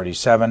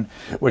 737,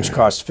 which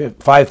costs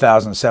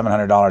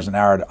 $5,700 an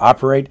hour to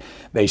operate.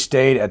 They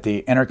stayed at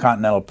the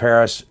Intercontinental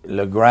Paris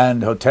Le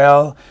Grand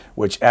Hotel,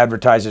 which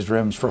advertises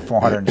rooms for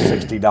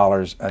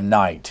 $460 a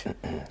night.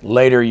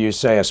 Later, you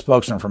say a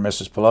spokesman for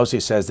Mrs.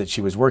 Pelosi says that she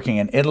was working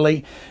in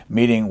Italy,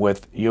 meeting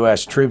with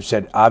U.S. troops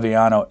at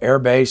Aviano Air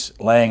Base,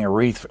 laying a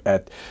wreath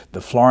at the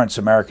Florence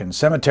American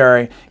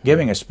Cemetery,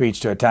 giving a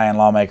speech to Italian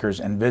lawmakers,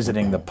 and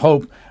visiting the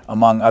Pope,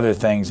 among other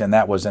things. And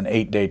that was an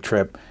 8-day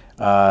trip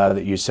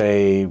that you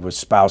say with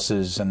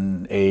spouses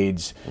and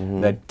aides,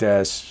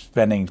 that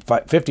spending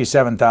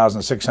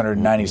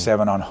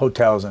 $57,697 on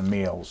hotels and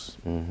meals.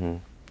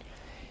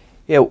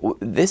 Yeah,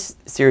 this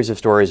series of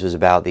stories was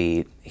about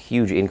the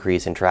huge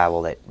increase in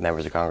travel that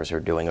members of Congress are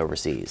doing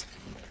overseas.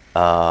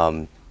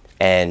 And,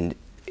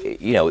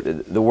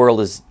 the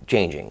world is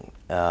changing.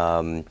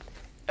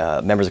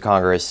 Members of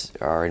Congress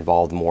are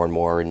involved more and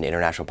more in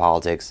international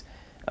politics.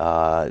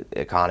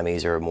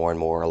 Economies are more and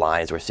more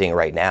aligned, as we're seeing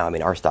right now. I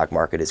mean, our stock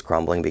market is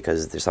crumbling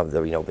because there's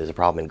there's a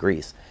problem in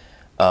Greece.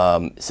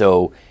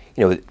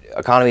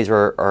 Economies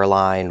are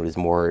aligned. There's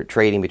more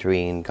trading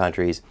between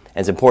countries,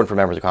 and it's important for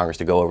members of Congress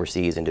to go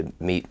overseas and to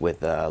meet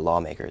with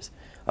lawmakers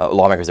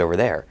over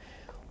there.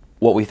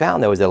 What we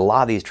found, though, is that a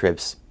lot of these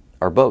trips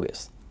are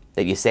bogus.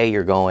 That you say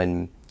you're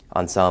going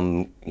on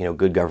some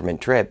good government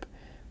trip,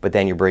 but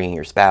then you're bringing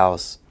your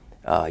spouse,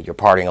 you're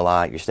partying a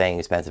lot, you're staying in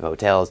expensive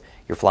hotels,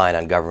 you're flying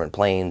on government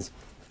planes,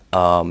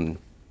 and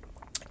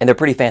they're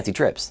pretty fancy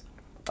trips.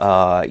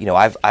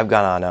 I've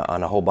gone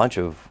on a whole bunch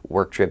of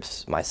work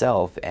trips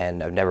myself,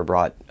 and I've never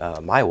brought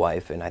my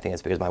wife, and I think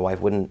it's because my wife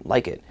wouldn't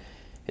like it.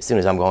 As soon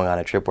as I'm going on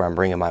a trip where I'm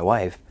bringing my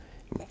wife,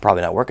 I'm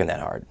probably not working that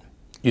hard.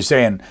 You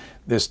say in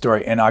this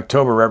story, in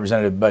October,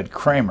 Representative Bud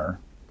Kramer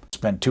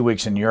spent 2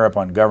 weeks in Europe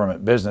on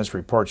government business.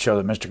 Reports show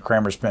that Mr.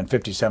 Kramer spent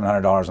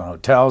 $5,700 on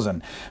hotels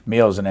and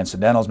meals and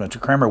incidentals. Mr.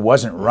 Kramer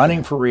wasn't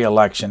running for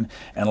re-election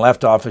and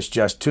left office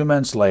just 2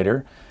 months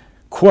later.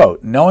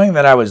 Quote, knowing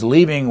that I was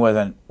leaving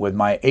with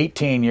my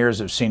 18 years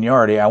of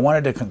seniority, I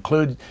wanted to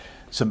conclude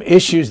some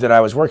issues that I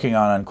was working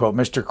on, unquote.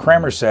 Mr.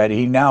 Kramer said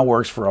he now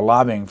works for a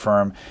lobbying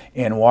firm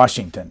in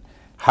Washington.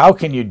 How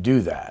can you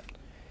do that?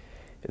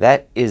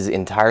 That is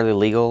entirely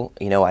legal.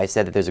 You know, I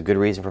said that there's a good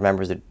reason for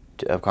members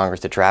of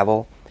Congress to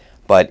travel,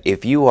 but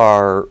if you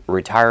are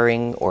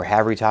retiring or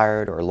have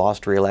retired or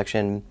lost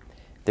re-election,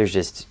 there's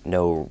just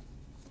no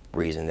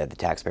reason that the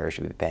taxpayer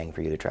should be paying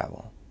for you to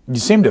travel. You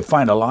seem to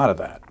find a lot of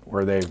that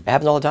where they... It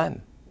happens all the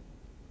time.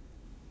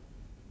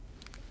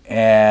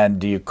 And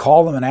do you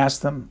call them and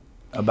ask them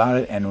about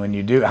it? And when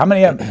you do,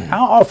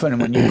 how often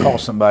when you call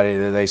somebody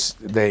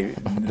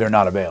they're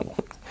not available?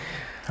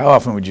 How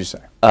often would you say?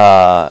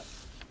 50%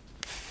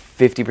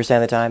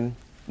 of the time.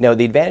 No,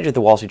 the advantage that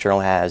the Wall Street Journal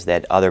has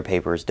that other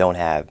papers don't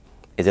have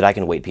is that I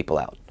can wait people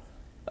out.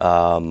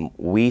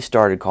 We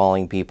started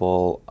calling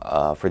people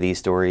for these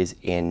stories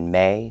in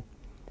May,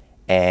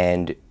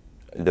 and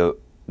the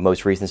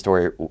most recent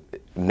story,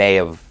 May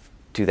of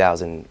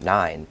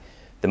 2009,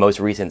 the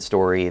most recent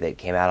story that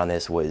came out on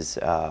this was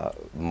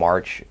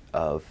March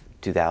of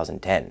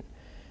 2010.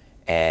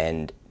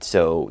 And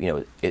so,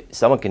 you know,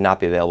 someone can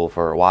not be available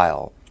for a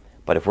while,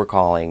 but if we're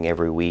calling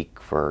every week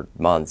for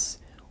months,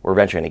 we're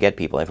eventually going to get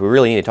people. And if we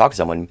really need to talk to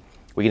someone,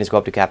 we can just go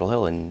up to Capitol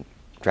Hill and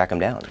track them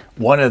down.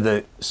 One of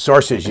the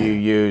sources you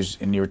use,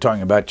 and you were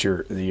talking about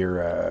your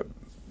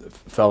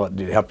fellow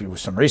to help you with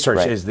some research,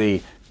 right, is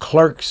the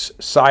clerk's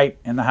site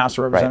in the House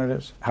of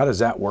Representatives. Right. How does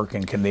that work,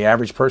 and can the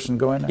average person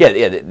go in there?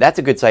 Yeah, that's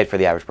a good site for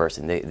the average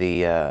person.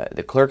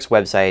 The clerk's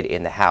website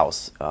in the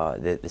House,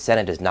 the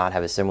Senate does not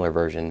have a similar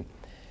version,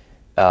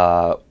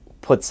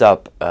 puts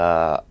up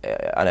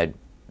on a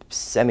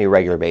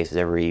semi-regular basis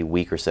every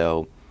week or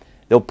so.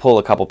 They'll pull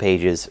a couple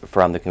pages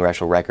from the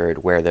congressional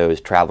record where those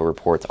travel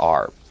reports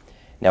are.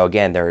 Now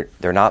again,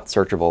 they're not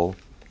searchable.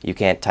 You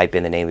can't type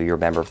in the name of your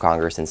member of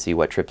Congress and see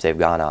what trips they've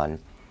gone on,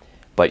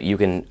 but you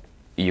can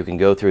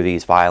go through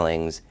these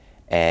filings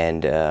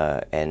and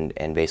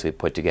basically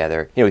put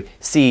together, you know,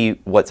 see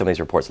what some of these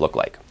reports look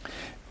like.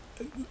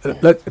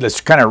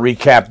 Let's kind of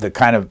recap the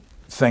kind of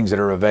things that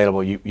are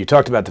available. You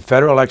talked about the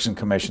Federal Election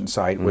Commission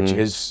site, mm-hmm, which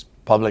is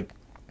public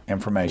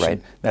information.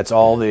 Right. That's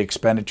all the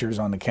expenditures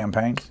on the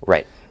campaigns.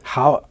 Right.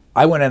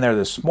 I went in there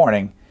this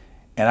morning,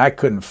 and I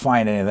couldn't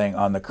find anything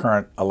on the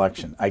current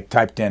election. I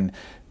typed in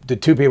the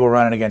two people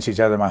running against each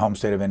other in my home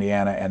state of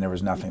Indiana, and there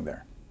was nothing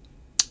there.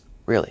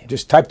 Really?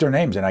 Just typed their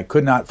names in. I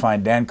could not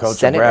find Dan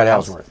Coates or Brad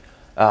Ellsworth.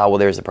 Well,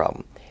 there's the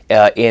problem.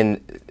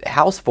 In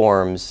House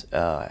forms,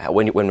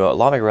 when a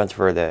lawmaker runs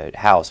for the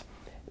House,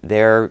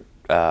 their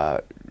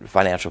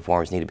financial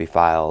forms need to be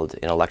filed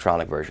in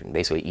electronic version,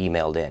 basically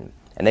emailed in,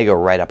 and they go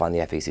right up on the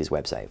FEC's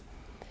website.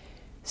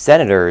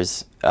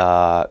 Senators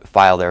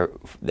file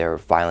their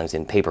filings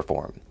in paper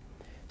form.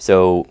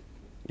 So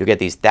you'll get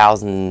these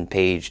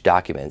 1,000-page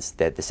documents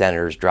that the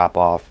senators drop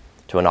off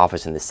to an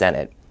office in the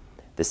Senate.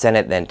 The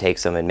Senate then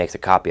takes them and makes a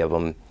copy of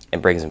them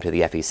and brings them to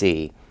the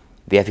FEC.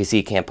 The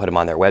FEC can't put them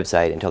on their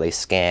website until they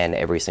scan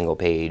every single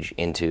page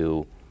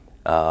onto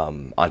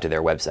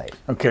their website.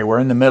 Okay, we're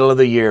in the middle of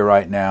the year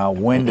right now.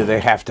 When do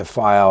they have to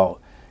file?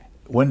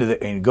 When do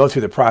they go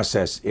through the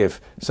process?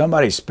 If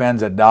somebody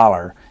spends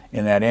 $1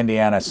 in that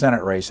Indiana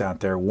Senate race out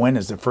there, when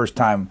is the first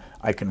time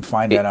I can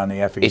find that on the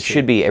FEC? It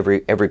should be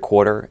every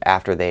quarter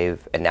after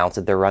they've announced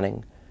that they're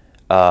running.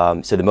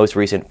 So the most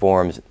recent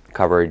forms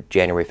covered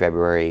January,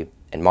 February,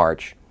 and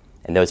March,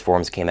 and those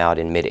forms came out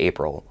in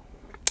mid-April.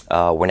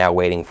 We're now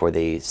waiting for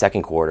the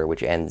second quarter,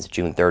 which ends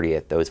June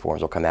 30th. Those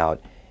forms will come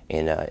out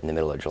in the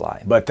middle of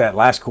July. But that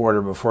last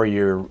quarter before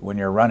when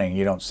you're running,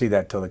 you don't see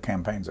that till the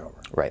campaign's over.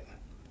 Right.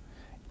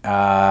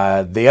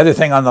 The other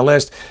thing on the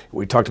list,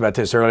 we talked about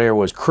this earlier,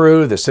 was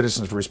CREW, the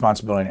Citizens for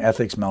Responsibility and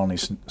Ethics, Melanie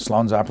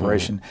Sloan's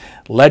operation.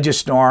 Mm-hmm.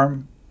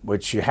 Legistorm,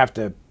 which you have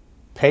to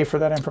pay for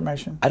that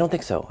information? I don't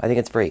think so. I think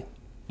it's free.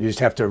 You just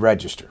have to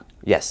register?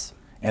 Yes.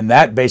 And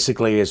that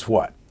basically is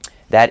what?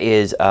 That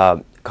is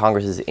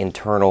Congress's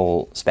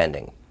internal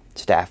spending,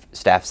 staff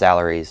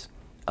salaries,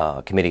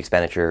 committee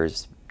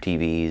expenditures,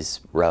 TVs,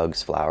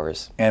 rugs,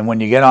 flowers. And when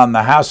you get on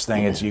the House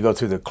thing, it's you go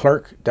through the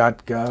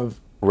clerk.gov?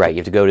 Right. You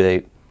have to go to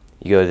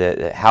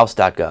the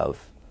house.gov,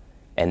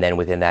 and then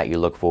within that you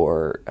look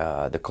for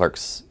the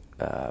clerk's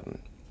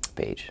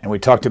page. And we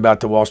talked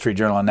about the Wall Street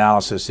Journal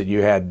analysis that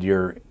you had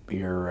your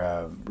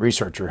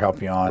researcher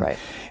help you on. Right.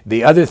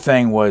 The other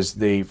thing was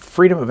the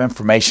Freedom of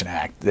Information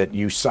Act that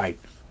you cite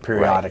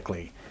periodically.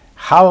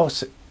 Right.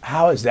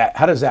 How does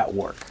that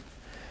work?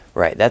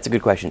 Right. That's a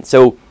good question.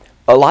 So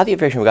a lot of the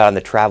information we got on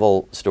the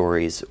travel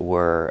stories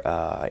were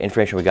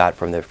information we got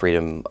from the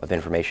Freedom of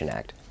Information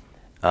Act,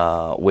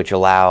 which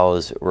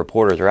allows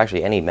reporters, or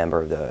actually any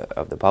member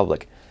of the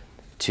public,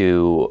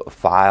 to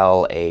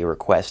file a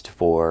request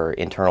for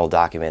internal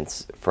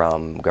documents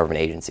from government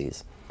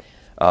agencies.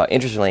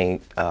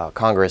 Interestingly,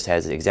 Congress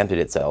has exempted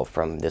itself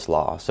from this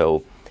law,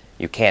 so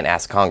you can't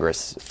ask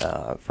Congress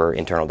for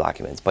internal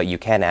documents, but you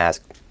can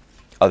ask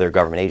other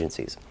government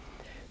agencies.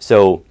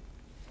 So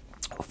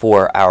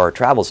for our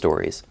travel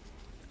stories,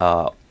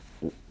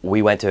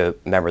 we went to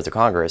members of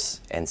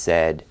Congress and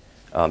said,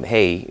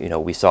 hey,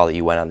 we saw that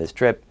you went on this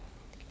trip,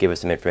 give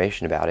us some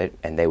information about it,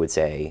 and they would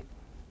say,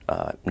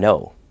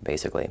 no,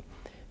 basically.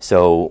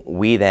 So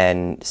we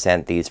then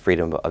sent these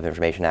Freedom of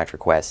Information Act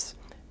requests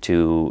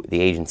to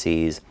the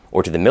agencies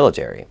or to the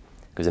military,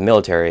 because the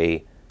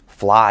military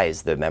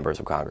flies the members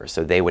of Congress,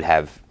 so they would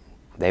have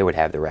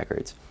the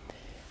records.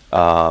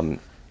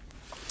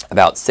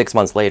 About 6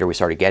 months later, we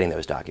started getting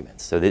those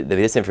documents. So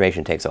this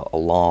information takes a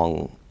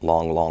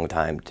long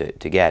time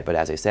to get, but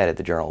as I said, at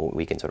the Journal,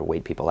 we can sort of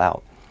wait people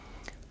out.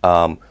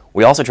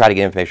 We also try to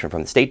get information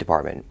from the State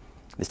Department.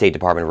 The State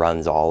Department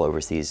runs all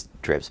overseas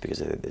trips because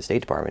of the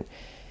State Department,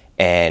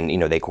 and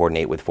they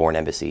coordinate with foreign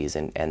embassies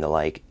and the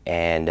like.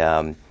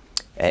 And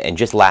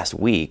just last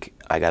week,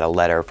 I got a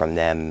letter from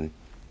them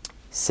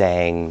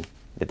saying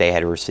that they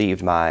had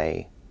received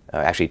my,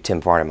 actually Tim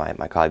Farnham,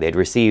 my colleague, they had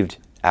received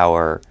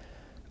our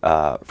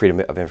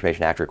Freedom of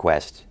Information Act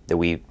request that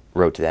we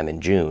wrote to them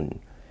in June,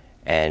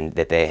 and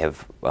that they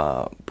have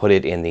put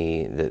it in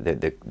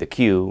the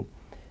queue.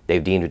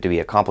 They've deemed it to be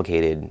a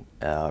complicated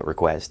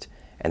request,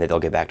 and that they'll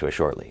get back to us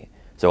shortly.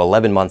 So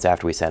 11 months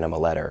after we sent them a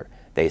letter,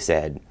 they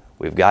said,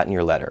 "We've gotten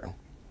your letter.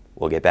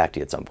 We'll get back to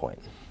you at some point."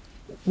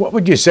 What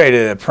would you say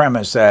to the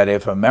premise that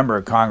if a member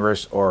of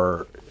Congress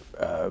or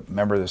a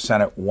member of the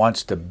Senate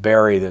wants to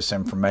bury this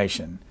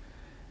information,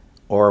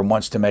 or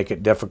wants to make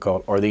it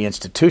difficult, or the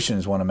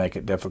institutions want to make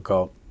it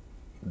difficult,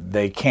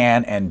 they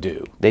can and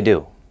do? They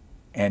do.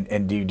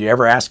 And do you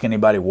ever ask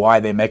anybody why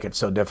they make it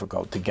so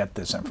difficult to get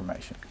this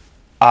information?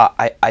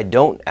 I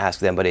don't ask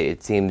them, but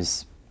it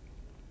seems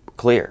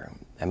clear.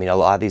 I mean, a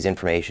lot of this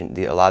information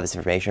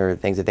are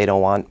things that they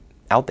don't want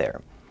out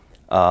there.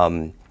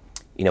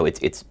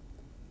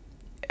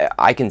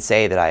 I can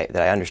say that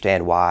I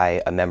understand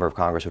why a member of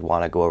Congress would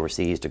want to go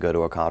overseas to go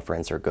to a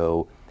conference or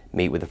go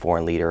meet with a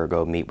foreign leader or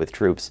go meet with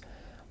troops.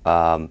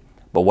 But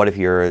what if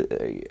you're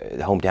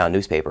the hometown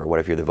newspaper? What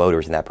if you're the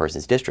voters in that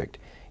person's district?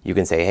 You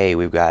can say, hey,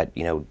 we've got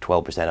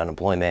 12%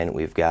 unemployment.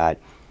 We've got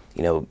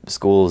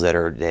schools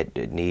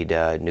that need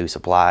new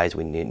supplies.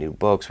 We need new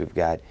books. We've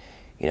got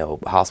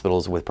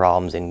hospitals with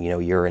problems, and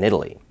you're in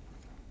Italy.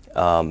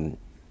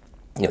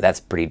 That's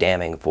pretty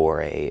damning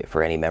for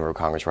any member of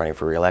Congress running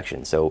for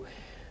re-election. So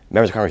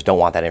members of Congress don't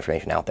want that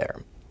information out there.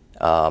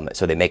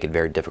 So they make it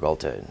very difficult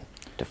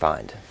to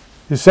find.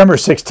 December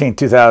 16,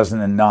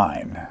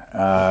 2009.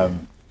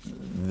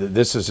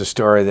 This is a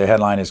story. The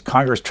headline is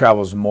 "Congress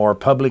Travels More,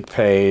 Public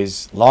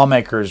Pays,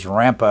 Lawmakers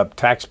Ramp Up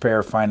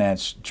Taxpayer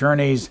Finance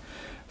Journeys,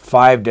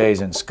 5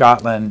 days in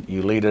Scotland."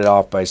 You lead it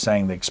off by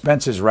saying the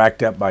expenses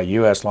racked up by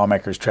U.S.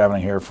 lawmakers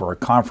traveling here for a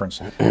conference,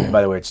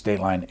 by the way, it's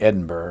Dateline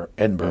Edinburgh,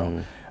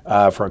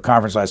 for a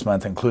conference last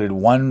month included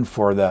one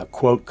for the,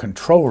 quote,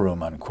 control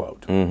room,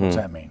 unquote. Mm-hmm. What does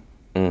that mean?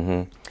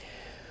 Mm-hmm.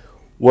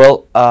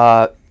 Well,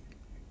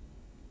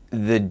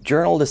 the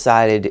Journal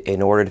decided,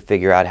 in order to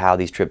figure out how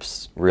these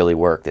trips really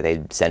work, that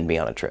they'd send me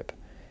on a trip.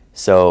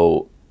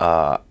 So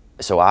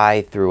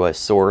I, through a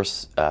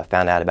source,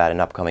 found out about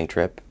an upcoming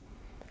trip,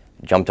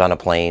 jumped on a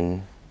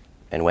plane,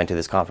 and went to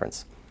this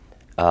conference,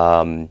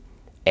 and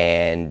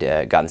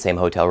got in the same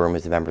hotel room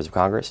as the members of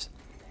Congress,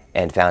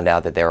 and found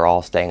out that they were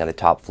all staying on the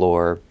top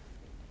floor,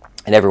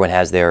 and everyone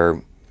has their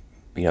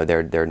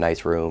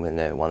nice room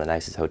and one of the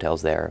nicest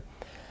hotels there.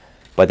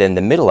 But then in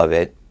the middle of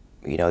it,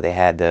 they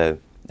had the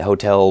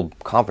hotel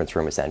conference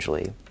room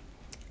essentially,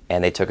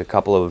 and they took a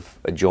couple of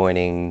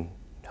adjoining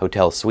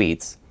hotel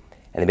suites,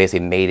 and they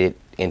basically made it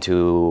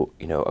into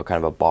a kind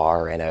of a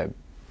bar and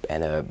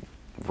a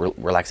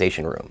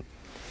relaxation room.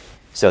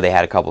 So they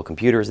had a couple of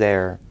computers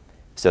there,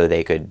 so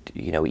they could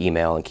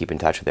email and keep in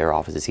touch with their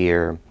offices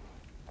here.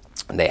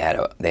 They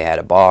had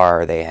a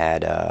bar. They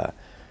had a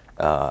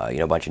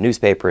bunch of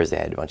newspapers. They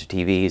had a bunch of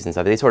TVs and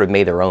stuff. They sort of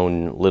made their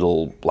own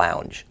little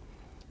lounge.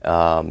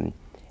 And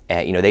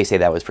they say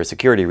that was for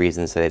security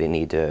reasons, so they didn't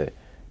need to,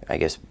 I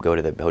guess, go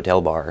to the hotel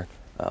bar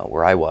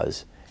where I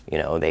was. They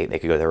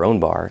could go to their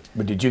own bar.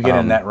 But did you get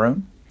in that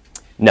room?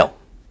 No.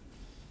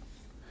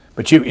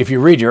 But if you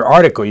read your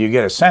article, you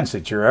get a sense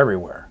that you're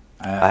everywhere.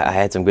 I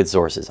had some good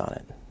sources on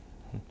it.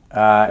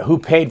 Who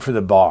paid for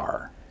the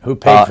bar? Who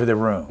paid for the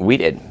room? We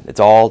did. It's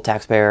all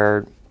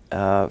taxpayer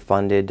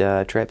funded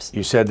trips.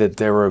 You said that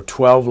there were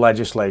 12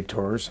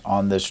 legislators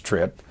on this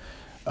trip.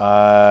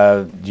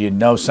 Do you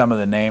know some of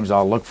the names?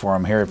 I'll look for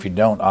them here. If you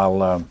don't,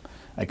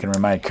 I can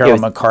remind you. Carol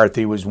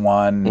McCarthy was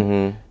one.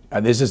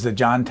 Mm-hmm. This is the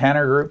John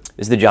Tanner group?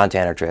 This is the John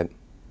Tanner trip.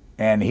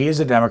 And he is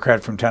a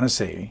Democrat from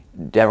Tennessee.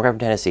 Democrat from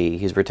Tennessee.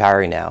 He's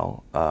retiring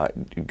now.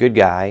 Good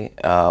guy.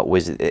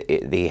 Was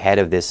the head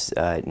of this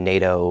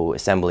NATO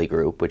assembly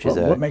group, which is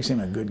what makes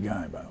him a good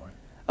guy, by the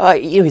way?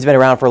 He's been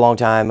around for a long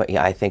time.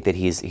 I think that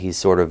he's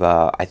sort of.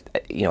 I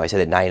said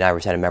that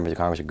 99% of members of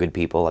Congress are good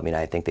people. I mean,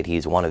 I think that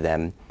he's one of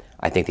them.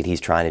 I think that he's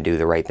trying to do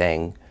the right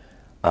thing.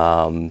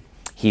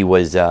 He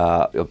was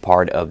a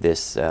part of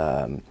this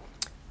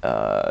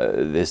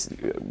this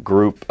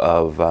group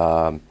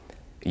of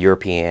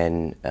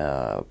European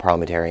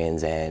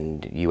parliamentarians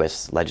and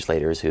U.S.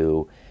 legislators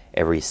who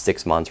every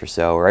 6 months or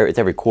so, or it's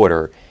every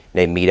quarter,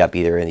 they meet up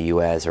either in the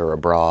U.S. or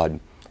abroad.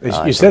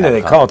 You said that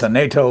they call it the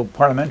NATO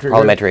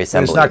Parliamentary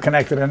Assembly. But it's not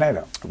connected to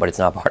NATO. But it's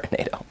not part of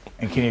NATO.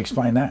 And can you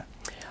explain that?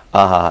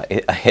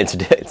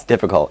 It's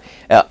difficult.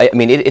 I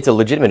mean, it's a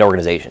legitimate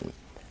organization.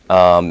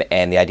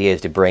 And the idea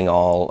is to bring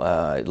all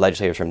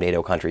legislators from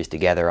NATO countries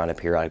together on a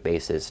periodic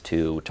basis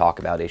to talk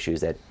about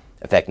issues that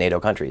affect NATO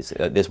countries.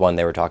 This one,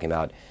 they were talking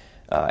about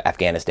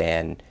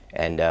Afghanistan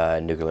and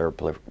nuclear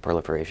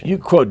proliferation. You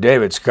quote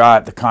David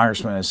Scott, the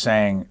congressman, as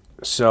saying,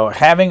 so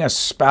having a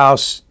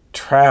spouse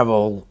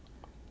travel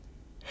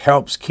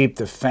helps keep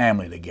the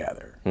family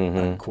together,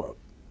 unquote.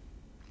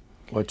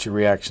 What's your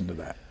reaction to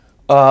that?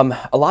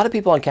 A lot of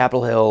people on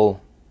Capitol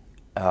Hill,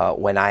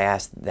 when I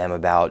asked them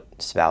about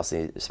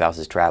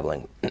spouses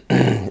traveling,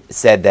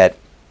 said that,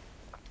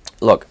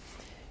 look,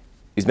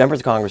 these members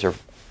of Congress are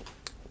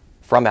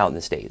from out in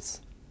the States.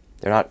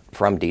 They're not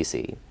from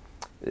D.C.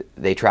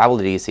 They travel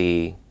to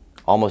D.C.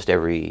 almost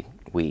every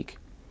week.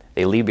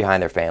 They leave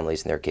behind their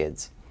families and their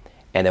kids.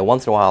 And then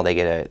once in a while they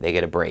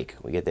get a break.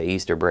 We get the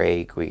Easter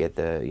break, we get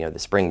the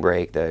spring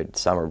break, the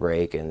summer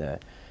break, and the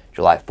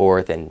July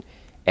 4th,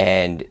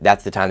 and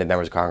that's the time that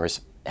members of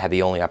Congress have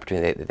the only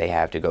opportunity that they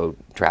have to go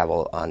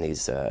travel on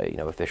these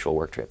official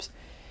work trips.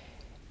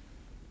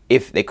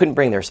 If they couldn't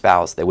bring their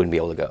spouse, they wouldn't be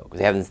able to go because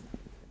they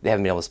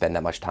haven't been able to spend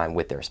that much time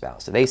with their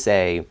spouse. So they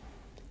say,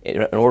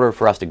 in order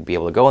for us to be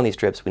able to go on these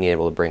trips, we need to be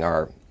able to bring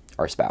our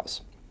spouse.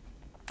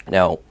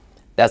 Now,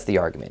 that's the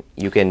argument.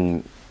 You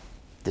can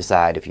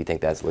decide if you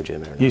think that's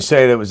legitimate or not. You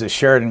say there was a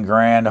Sheraton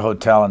Grand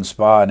Hotel and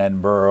Spa in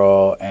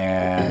Edinburgh,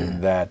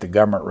 and that the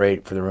government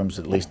rate for the rooms is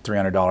at least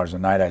 $300 a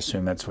night. I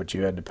assume that's what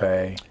you had to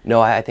pay.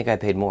 No, I think I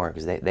paid more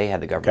because they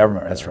had the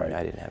government. That's right.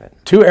 I didn't have it.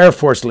 2 Air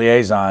Force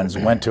liaisons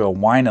went to a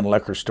wine and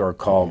liquor store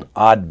called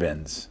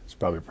Oddbins. It's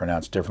probably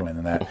pronounced differently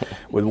than that.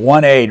 With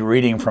one aide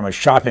reading from a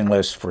shopping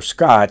list for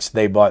scotch,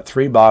 they bought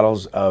 3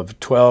 bottles of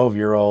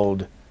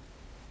 12-year-old.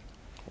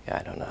 Yeah,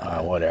 I don't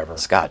know. Whatever.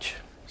 Scotch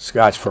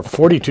for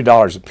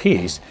 $42 a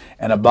piece,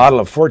 and a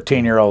bottle of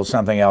 14-year-old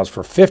something else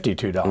for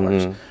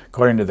 $52.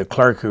 According to the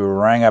clerk who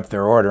rang up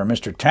their order,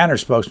 Mr.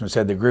 Tanner's spokesman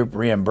said the group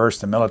reimbursed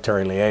the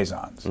military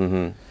liaisons.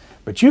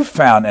 But you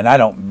found, and I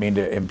don't mean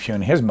to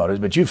impugn his motives,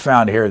 but you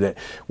found here that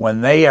when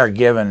they are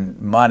given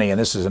money, and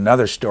this is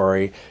another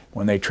story,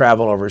 when they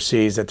travel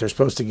overseas, that they're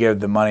supposed to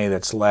give the money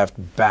that's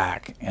left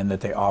back, and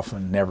that they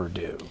often never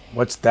do.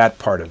 What's that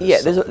part of this?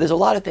 Yeah, there's a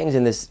lot of things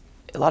in this,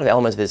 a lot of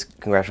elements of this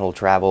congressional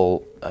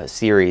travel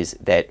series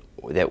that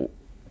it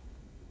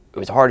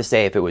was hard to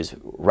say if it was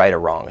right or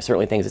wrong.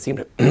 Certainly things that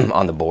seemed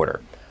on the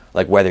border,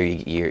 like whether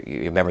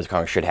your members of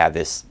Congress should have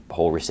this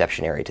whole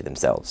reception area to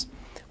themselves,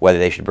 whether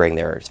they should bring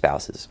their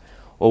spouses.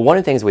 Well, one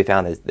of the things we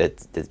found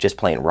that's just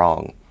plain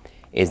wrong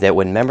is that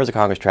when members of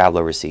Congress travel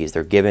overseas,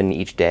 they're given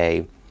each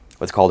day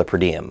what's called a per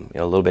diem,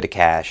 a little bit of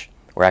cash,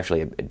 or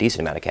actually a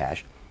decent amount of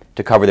cash,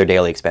 to cover their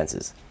daily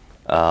expenses.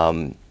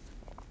 A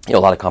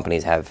lot of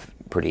companies have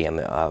per diem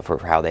for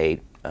how they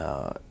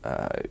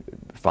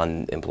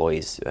fund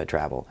employees'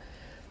 travel.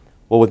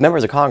 Well, with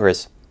members of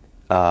Congress,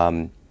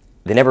 they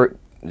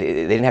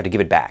didn't have to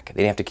give it back.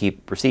 They didn't have to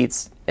keep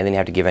receipts, and they didn't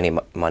have to give any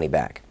money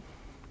back.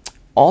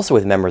 Also,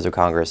 with members of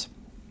Congress,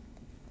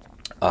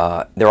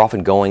 they're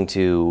often going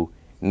to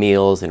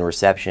meals and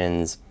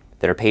receptions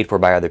that are paid for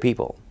by other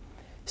people.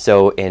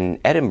 So in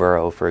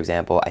Edinburgh, for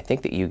example, I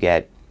think that you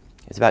get,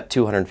 it's about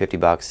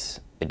 $250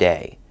 a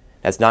day.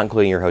 That's not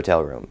including your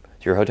hotel room.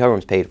 So your hotel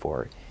room's paid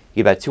for.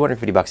 You get about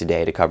 $250 a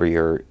day to cover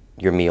your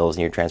meals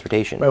and your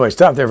transportation. Wait,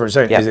 stop there for a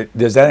second. Yeah.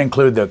 Does that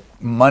include the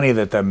money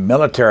that the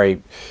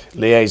military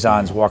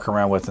liaisons walk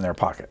around with in their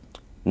pocket?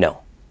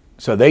 No.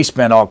 So they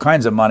spend all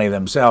kinds of money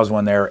themselves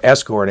when they're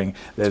escorting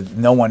that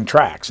no one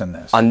tracks in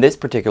this. On this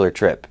particular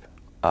trip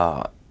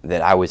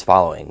that I was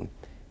following,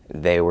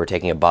 they were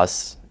taking a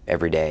bus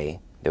every day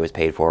that was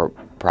paid for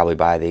probably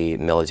by the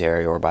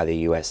military or by the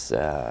U.S.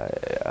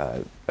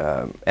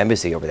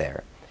 Embassy over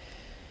there.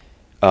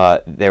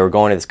 They were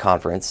going to this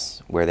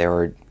conference where they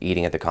were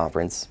eating at the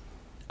conference.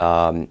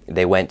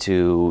 They went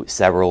to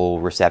several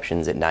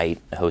receptions at night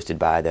hosted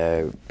by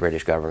the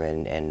British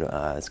government and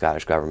the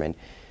Scottish government.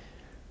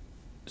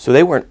 So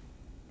they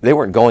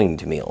weren't going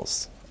to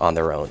meals on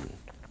their own,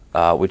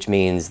 which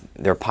means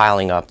they're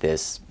piling up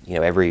this,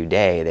 every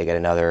day they get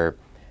another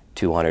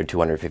 $200,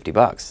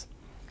 $250.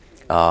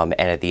 And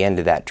at the end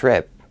of that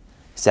trip,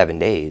 7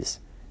 days,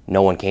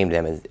 no one came to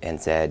them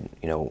and said,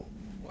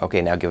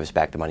 okay, now give us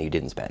back the money you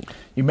didn't spend.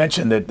 You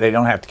mentioned that they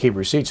don't have to keep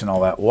receipts and all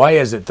that. Why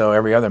is it, though,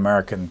 every other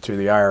American through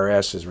the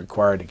IRS is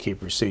required to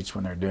keep receipts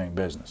when they're doing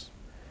business?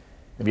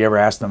 Have you ever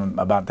asked them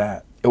about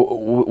that?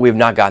 We've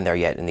not gotten there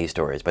yet in these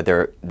stories, but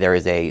there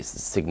is a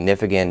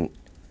significant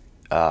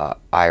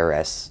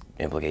IRS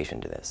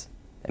implication to this.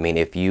 I mean,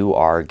 if you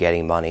are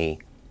getting money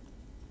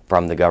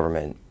from the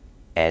government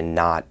and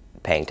not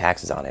paying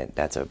taxes on it,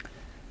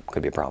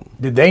 could be a problem.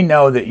 Did they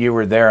know that you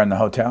were there in the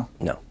hotel?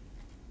 No.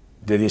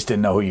 They just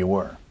didn't know who you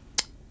were?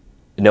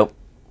 Nope.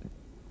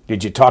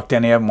 Did you talk to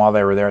any of them while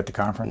they were there at the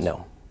conference?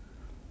 No.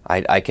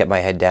 I kept my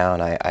head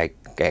down. I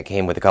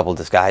came with a couple of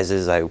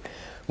disguises. I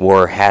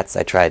wore hats.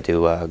 I tried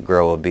to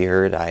grow a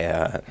beard.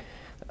 I'd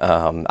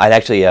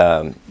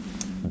actually,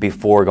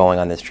 before going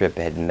on this trip,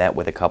 had met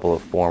with a couple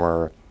of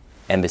former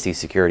embassy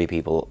security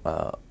people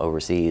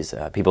overseas,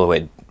 people who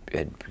had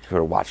had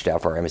sort of watched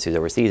out for our embassies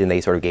overseas, and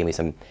they sort of gave me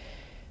some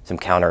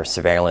counter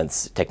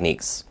surveillance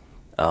techniques,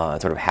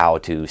 sort of how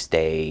to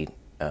stay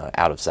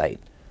out of sight.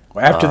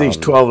 Well, after these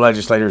 12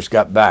 legislators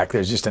got back,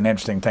 there's just an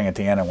interesting thing at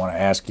the end I want to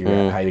ask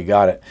you how you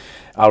got it.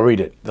 I'll read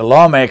it. The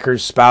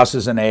lawmakers,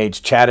 spouses, and aides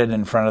chatted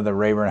in front of the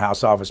Rayburn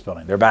House office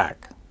building. They're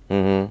back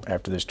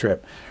after this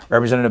trip.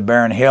 Representative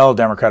Barron Hill,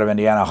 Democrat of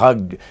Indiana,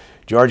 hugged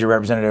Georgia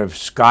Representative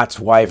Scott's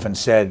wife and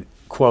said,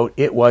 quote,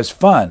 "It was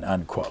fun,"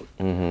 unquote.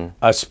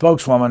 A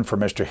spokeswoman for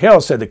Mr.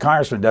 Hill said the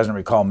congressman doesn't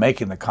recall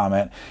making the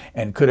comment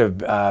and could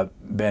have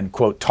been,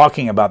 quote,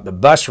 "talking about the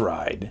bus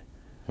ride,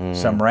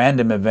 some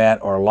random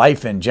event, or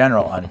life in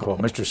general," unquote.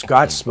 Mr.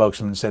 Scott's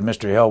spokesman said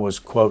Mr. Hill was,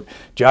 quote,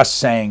 "just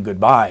saying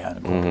goodbye,"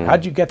 unquote.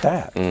 How'd you get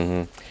that?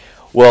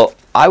 Well,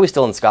 I was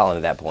still in Scotland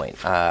at that point.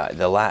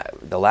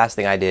 The last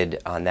thing I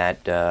did on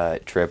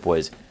that trip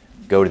was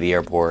go to the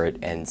airport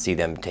and see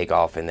them take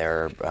off in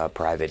their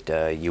private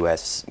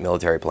U.S.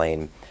 military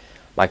plane.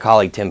 My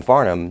colleague Tim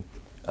Farnham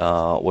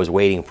was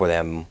waiting for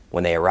them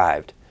when they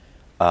arrived.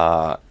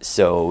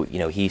 So, you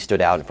know, he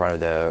stood out in front of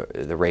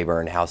the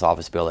Rayburn House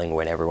office building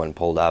when everyone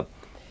pulled up,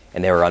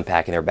 and they were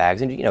unpacking their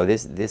bags. And you know,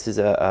 this is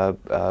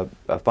a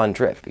fun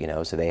trip. You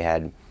know, so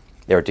they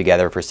were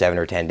together for 7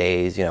 or 10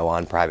 days. You know,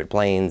 on private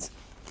planes,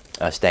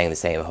 staying in the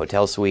same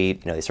hotel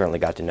suite. You know, they certainly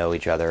got to know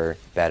each other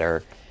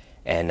better.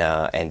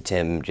 And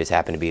Tim just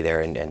happened to be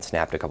there and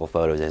snapped a couple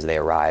photos as they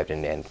arrived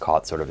and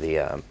caught sort of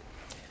the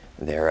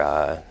they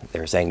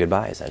were saying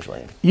goodbye,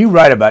 essentially. You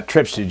write about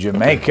trips to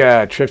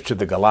Jamaica, trips to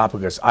the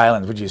Galapagos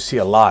Islands, which you see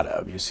a lot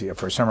of. You see,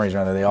 for some reason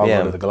or other, they all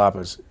go to the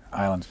Galapagos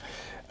Islands.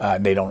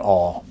 They don't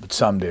all, but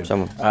some do.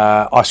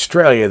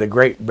 Australia, the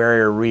Great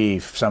Barrier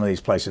Reef, some of these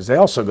places. They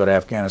also go to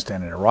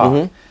Afghanistan and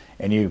Iraq.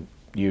 And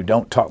you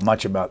don't talk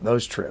much about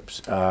those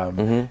trips.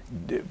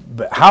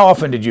 But how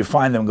often did you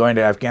find them going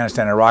to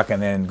Afghanistan and Iraq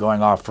and then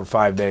going off for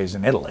 5 days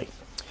in Italy?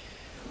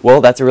 Well,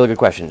 that's a really good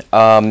question.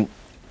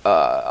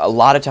 A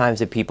lot of times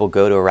that people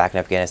go to Iraq and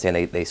Afghanistan,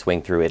 they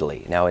swing through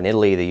Italy. Now, in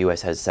Italy, the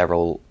U.S. has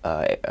several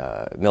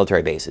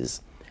military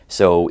bases,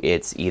 so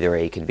it's either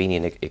a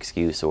convenient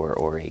excuse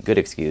or a good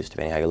excuse,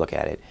 depending how you look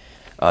at it.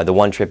 The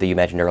one trip that you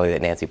mentioned earlier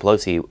that Nancy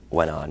Pelosi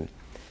went on,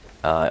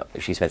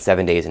 she spent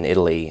 7 days in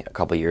Italy a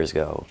couple of years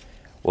ago.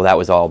 Well, that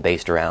was all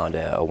based around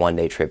a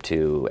one-day trip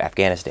to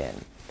Afghanistan.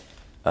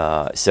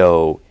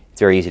 So it's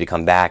very easy to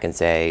come back and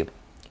say,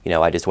 you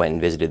know, I just went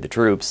and visited the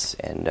troops,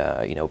 and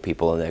you know,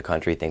 people in the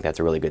country think that's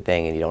a really good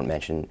thing, and you don't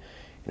mention, you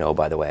know, oh,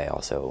 by the way, I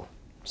also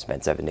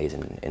spent 7 days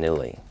in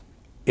Italy.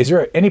 Is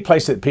there any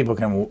place that people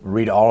can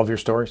read all of your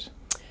stories?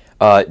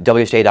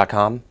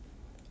 WSJ.com.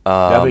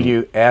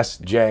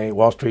 WSJ,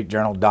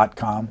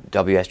 WallStreetJournal.com.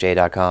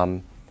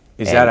 WSJ.com.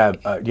 Is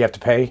that do you have to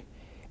pay?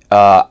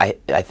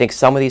 I think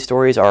some of these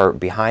stories are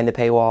behind the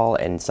paywall,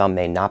 and some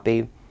may not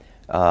be.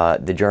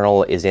 The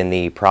Journal is in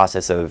the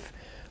process of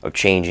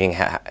changing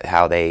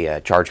how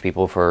they charge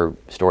people for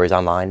stories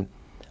online.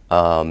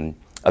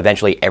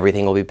 Eventually,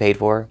 everything will be paid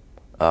for.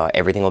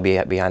 Everything will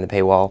be behind the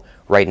paywall.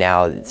 Right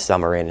now,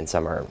 some are in and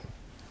some are.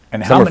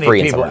 And how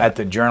many people at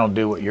the Journal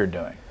do what you're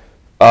doing?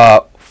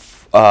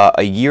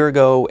 A year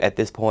ago, at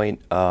this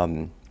point,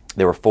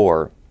 there were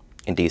 4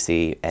 in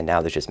D.C., and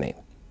now there's just me.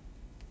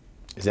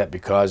 Is that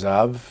because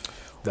of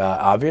the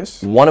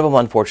obvious? One of them,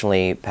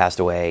 unfortunately, passed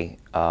away,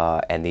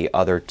 and the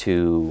other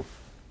 2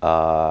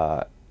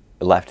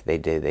 left. They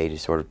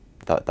just sort of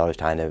thought it was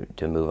time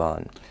to move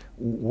on.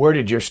 Where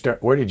did you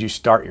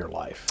start your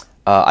life?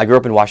 I grew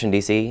up in Washington,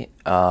 D.C.,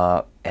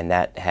 and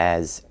that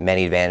has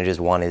many advantages.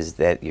 One is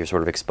that you're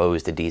sort of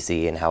exposed to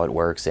D.C. and how it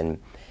works, and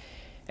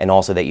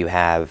also that you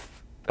have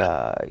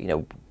you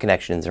know,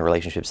 connections and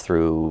relationships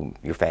through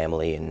your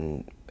family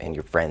and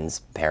your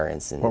friends'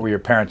 parents. And what were your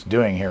parents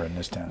doing here in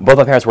this town? Both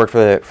my parents worked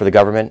for the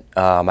government.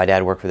 My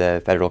dad worked for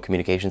the Federal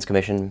Communications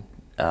Commission,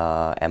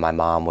 and my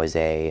mom was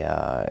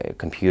a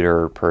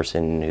computer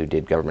person who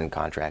did government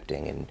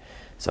contracting in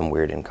some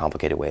weird and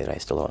complicated way that I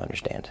still don't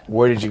understand.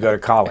 Where did you go to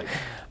college?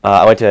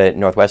 I went to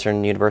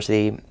Northwestern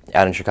University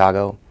out in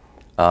Chicago.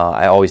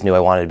 I always knew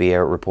I wanted to be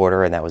a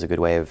reporter, and that was a good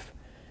way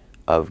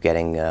of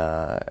getting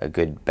a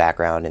good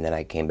background. And then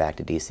I came back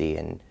to D.C.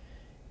 and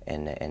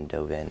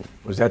dove in.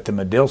 Was that the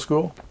Medill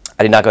School?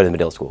 I did not go to the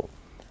Medill School.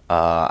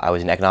 I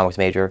was an economics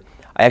major.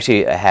 I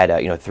actually had,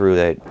 you know,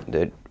 through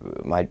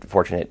my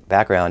fortunate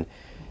background,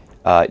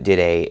 did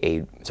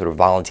a sort of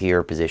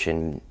volunteer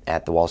position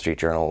at the Wall Street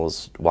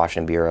Journal's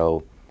Washington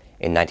Bureau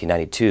in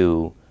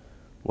 1992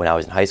 when I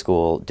was in high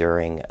school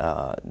during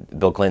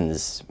Bill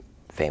Clinton's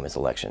famous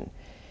election.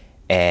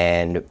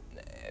 And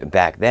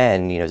back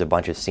then, you know, there's a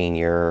bunch of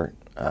senior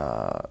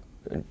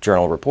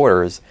Journal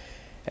reporters,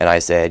 and I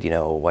said, you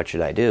know, what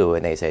should I do?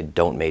 And they said,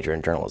 don't major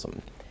in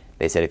journalism.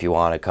 They said, if you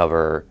want to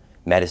cover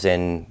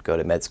medicine, go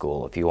to med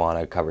school. If you want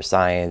to cover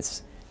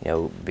science, you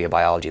know, be a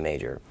biology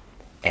major.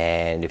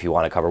 And if you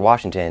want to cover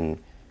Washington,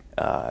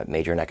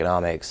 major in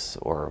economics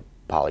or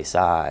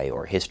poli-sci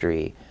or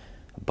history.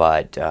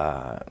 But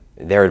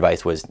their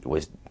advice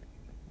was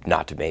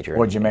not to major.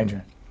 What did you major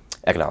in?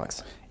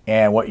 Economics.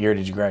 And what year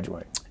did you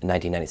graduate?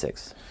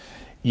 1996.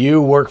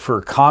 You work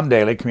for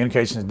Daily,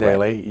 Communications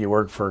Daily. Right. You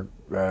work for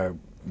the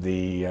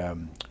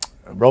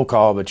Roll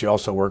Call, but you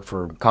also work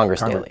for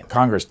Congress Daily.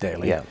 Congress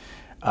Daily.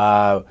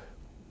 Yeah.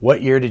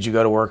 What year did you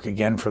go to work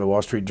again for the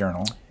Wall Street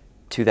Journal?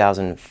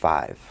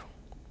 2005.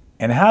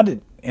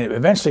 And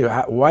eventually,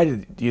 why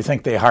do you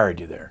think they hired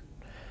you there?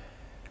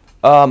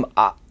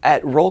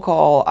 At Roll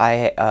Call,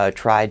 I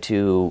tried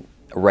to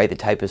write the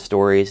type of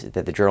stories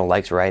that the Journal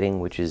likes writing,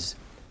 which is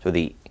sort of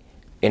the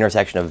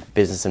intersection of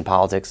business and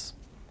politics,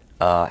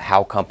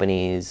 how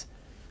companies,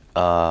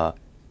 what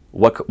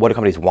do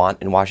companies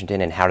want in Washington,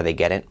 and how do they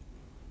get it.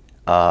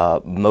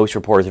 Most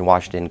reporters in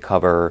Washington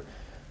cover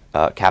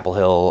Capitol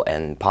Hill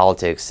and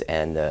politics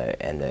and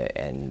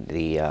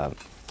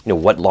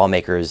what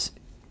lawmakers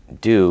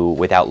do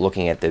without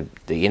looking at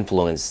the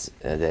influence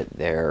that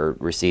they're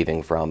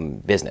receiving from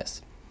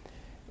business.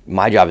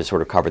 My job is to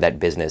sort of cover that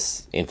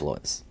business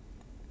influence.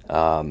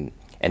 And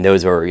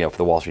those are, for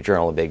the Wall Street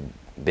Journal, a big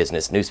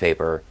business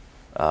newspaper.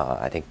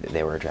 I think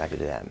they were attracted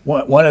to that.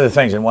 One of the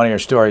things in one of your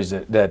stories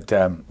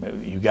that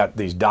you got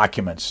these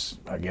documents,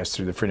 I guess,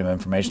 through the Freedom of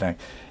Information Act,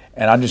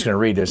 and I'm just going to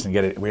read this and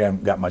get it. We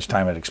haven't got much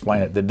time to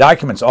explain it. The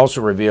documents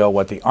also reveal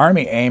what the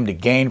Army aimed to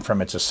gain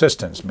from its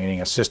assistance, meaning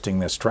assisting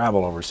this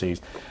travel overseas.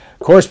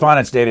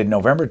 Correspondence dated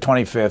November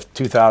 25th,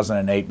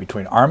 2008,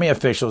 between Army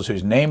officials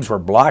whose names were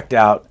blocked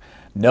out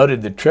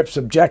noted the trip's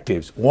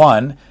objectives.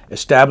 1,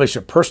 establish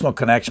a personal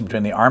connection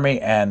between the Army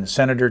and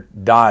Senator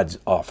Dodd's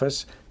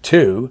office.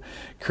 2,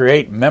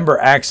 create member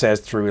access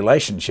through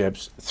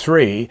relationships.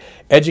 3,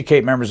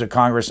 educate members of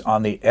Congress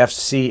on the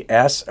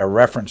FCS, a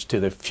reference to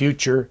the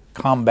Future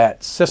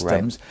Combat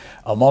Systems,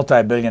 right, a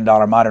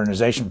multi-billion-dollar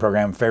modernization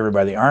program favored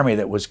by the Army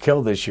that was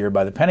killed this year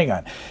by the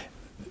Pentagon.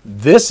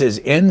 This is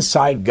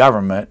inside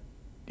government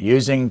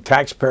using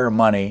taxpayer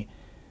money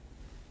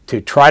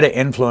to try to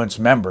influence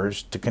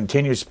members to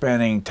continue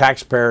spending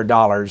taxpayer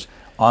dollars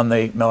on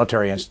the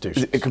military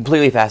institutions. It's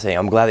completely fascinating.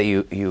 I'm glad that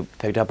you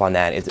picked up on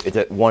that.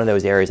 It's one of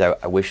those areas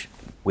I wish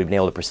we'd been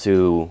able to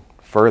pursue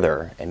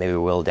further, and maybe we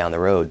will down the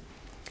road.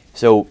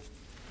 So,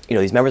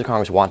 these members of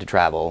Congress want to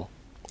travel.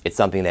 It's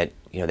something that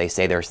they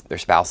say their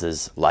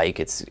spouses like.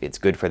 It's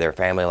good for their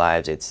family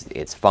lives.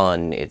 It's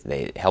fun.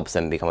 It helps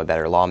them become a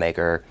better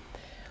lawmaker.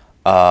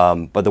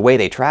 But the way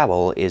they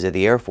travel is that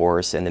the Air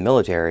Force and the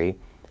military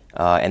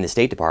and the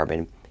State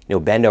Department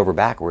bend over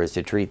backwards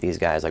to treat these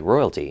guys like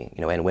royalty,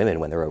 and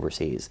women when they're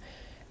overseas.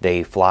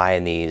 They fly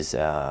in these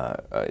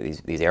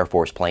Air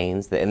Force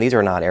planes, and these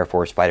are not Air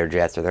Force fighter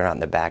jets, or they're not in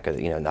the back of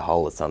in the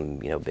hull of some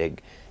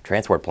big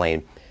transport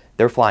plane.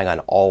 They're flying on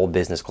all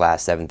business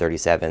class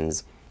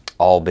 737s,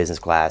 all business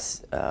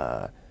class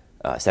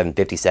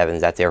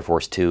 757s. That's Air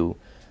Force 2.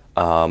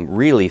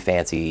 Really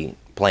fancy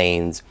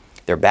planes.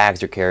 Their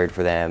bags are carried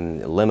for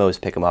them.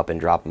 Limos pick them up and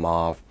drop them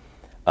off.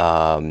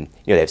 They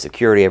have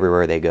security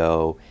everywhere they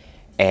go.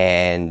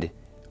 And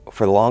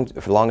for the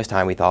longest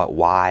time, we thought,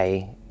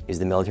 why is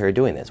the military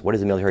doing this? What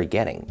is the military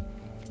getting?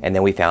 And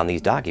then we found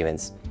these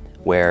documents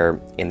where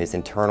in this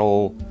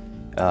internal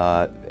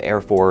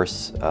Air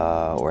Force,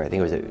 or I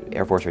think it was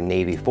Air Force or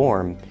Navy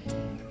form,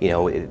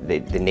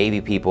 the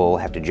Navy people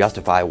have to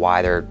justify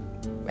why they're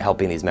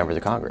helping these members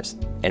of Congress.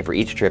 And for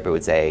each trip, it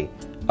would say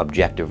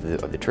objective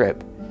of the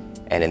trip.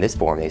 And in this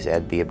form, they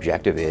said the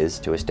objective is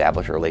to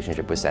establish a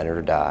relationship with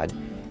Senator Dodd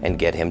and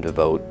get him to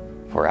vote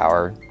for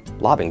our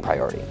lobbying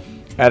priority.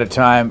 At a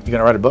time, you're going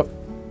to write a book?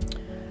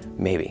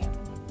 Maybe.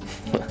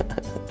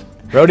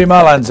 Brody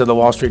Mullins of the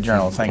Wall Street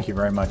Journal, thank you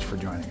very much for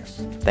joining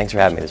us. Thanks for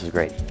having me. This was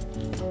great.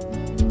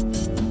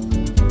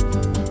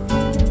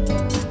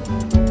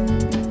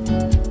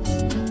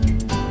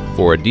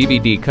 For a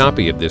DVD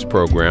copy of this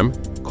program,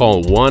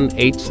 call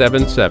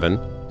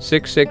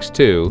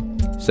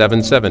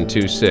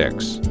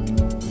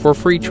 1-877-662-7726. For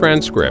free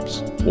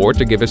transcripts or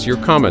to give us your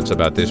comments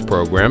about this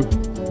program,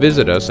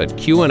 visit us at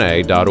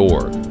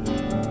qna.org.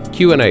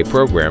 Q&A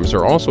programs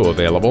are also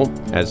available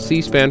as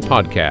C-SPAN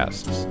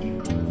podcasts.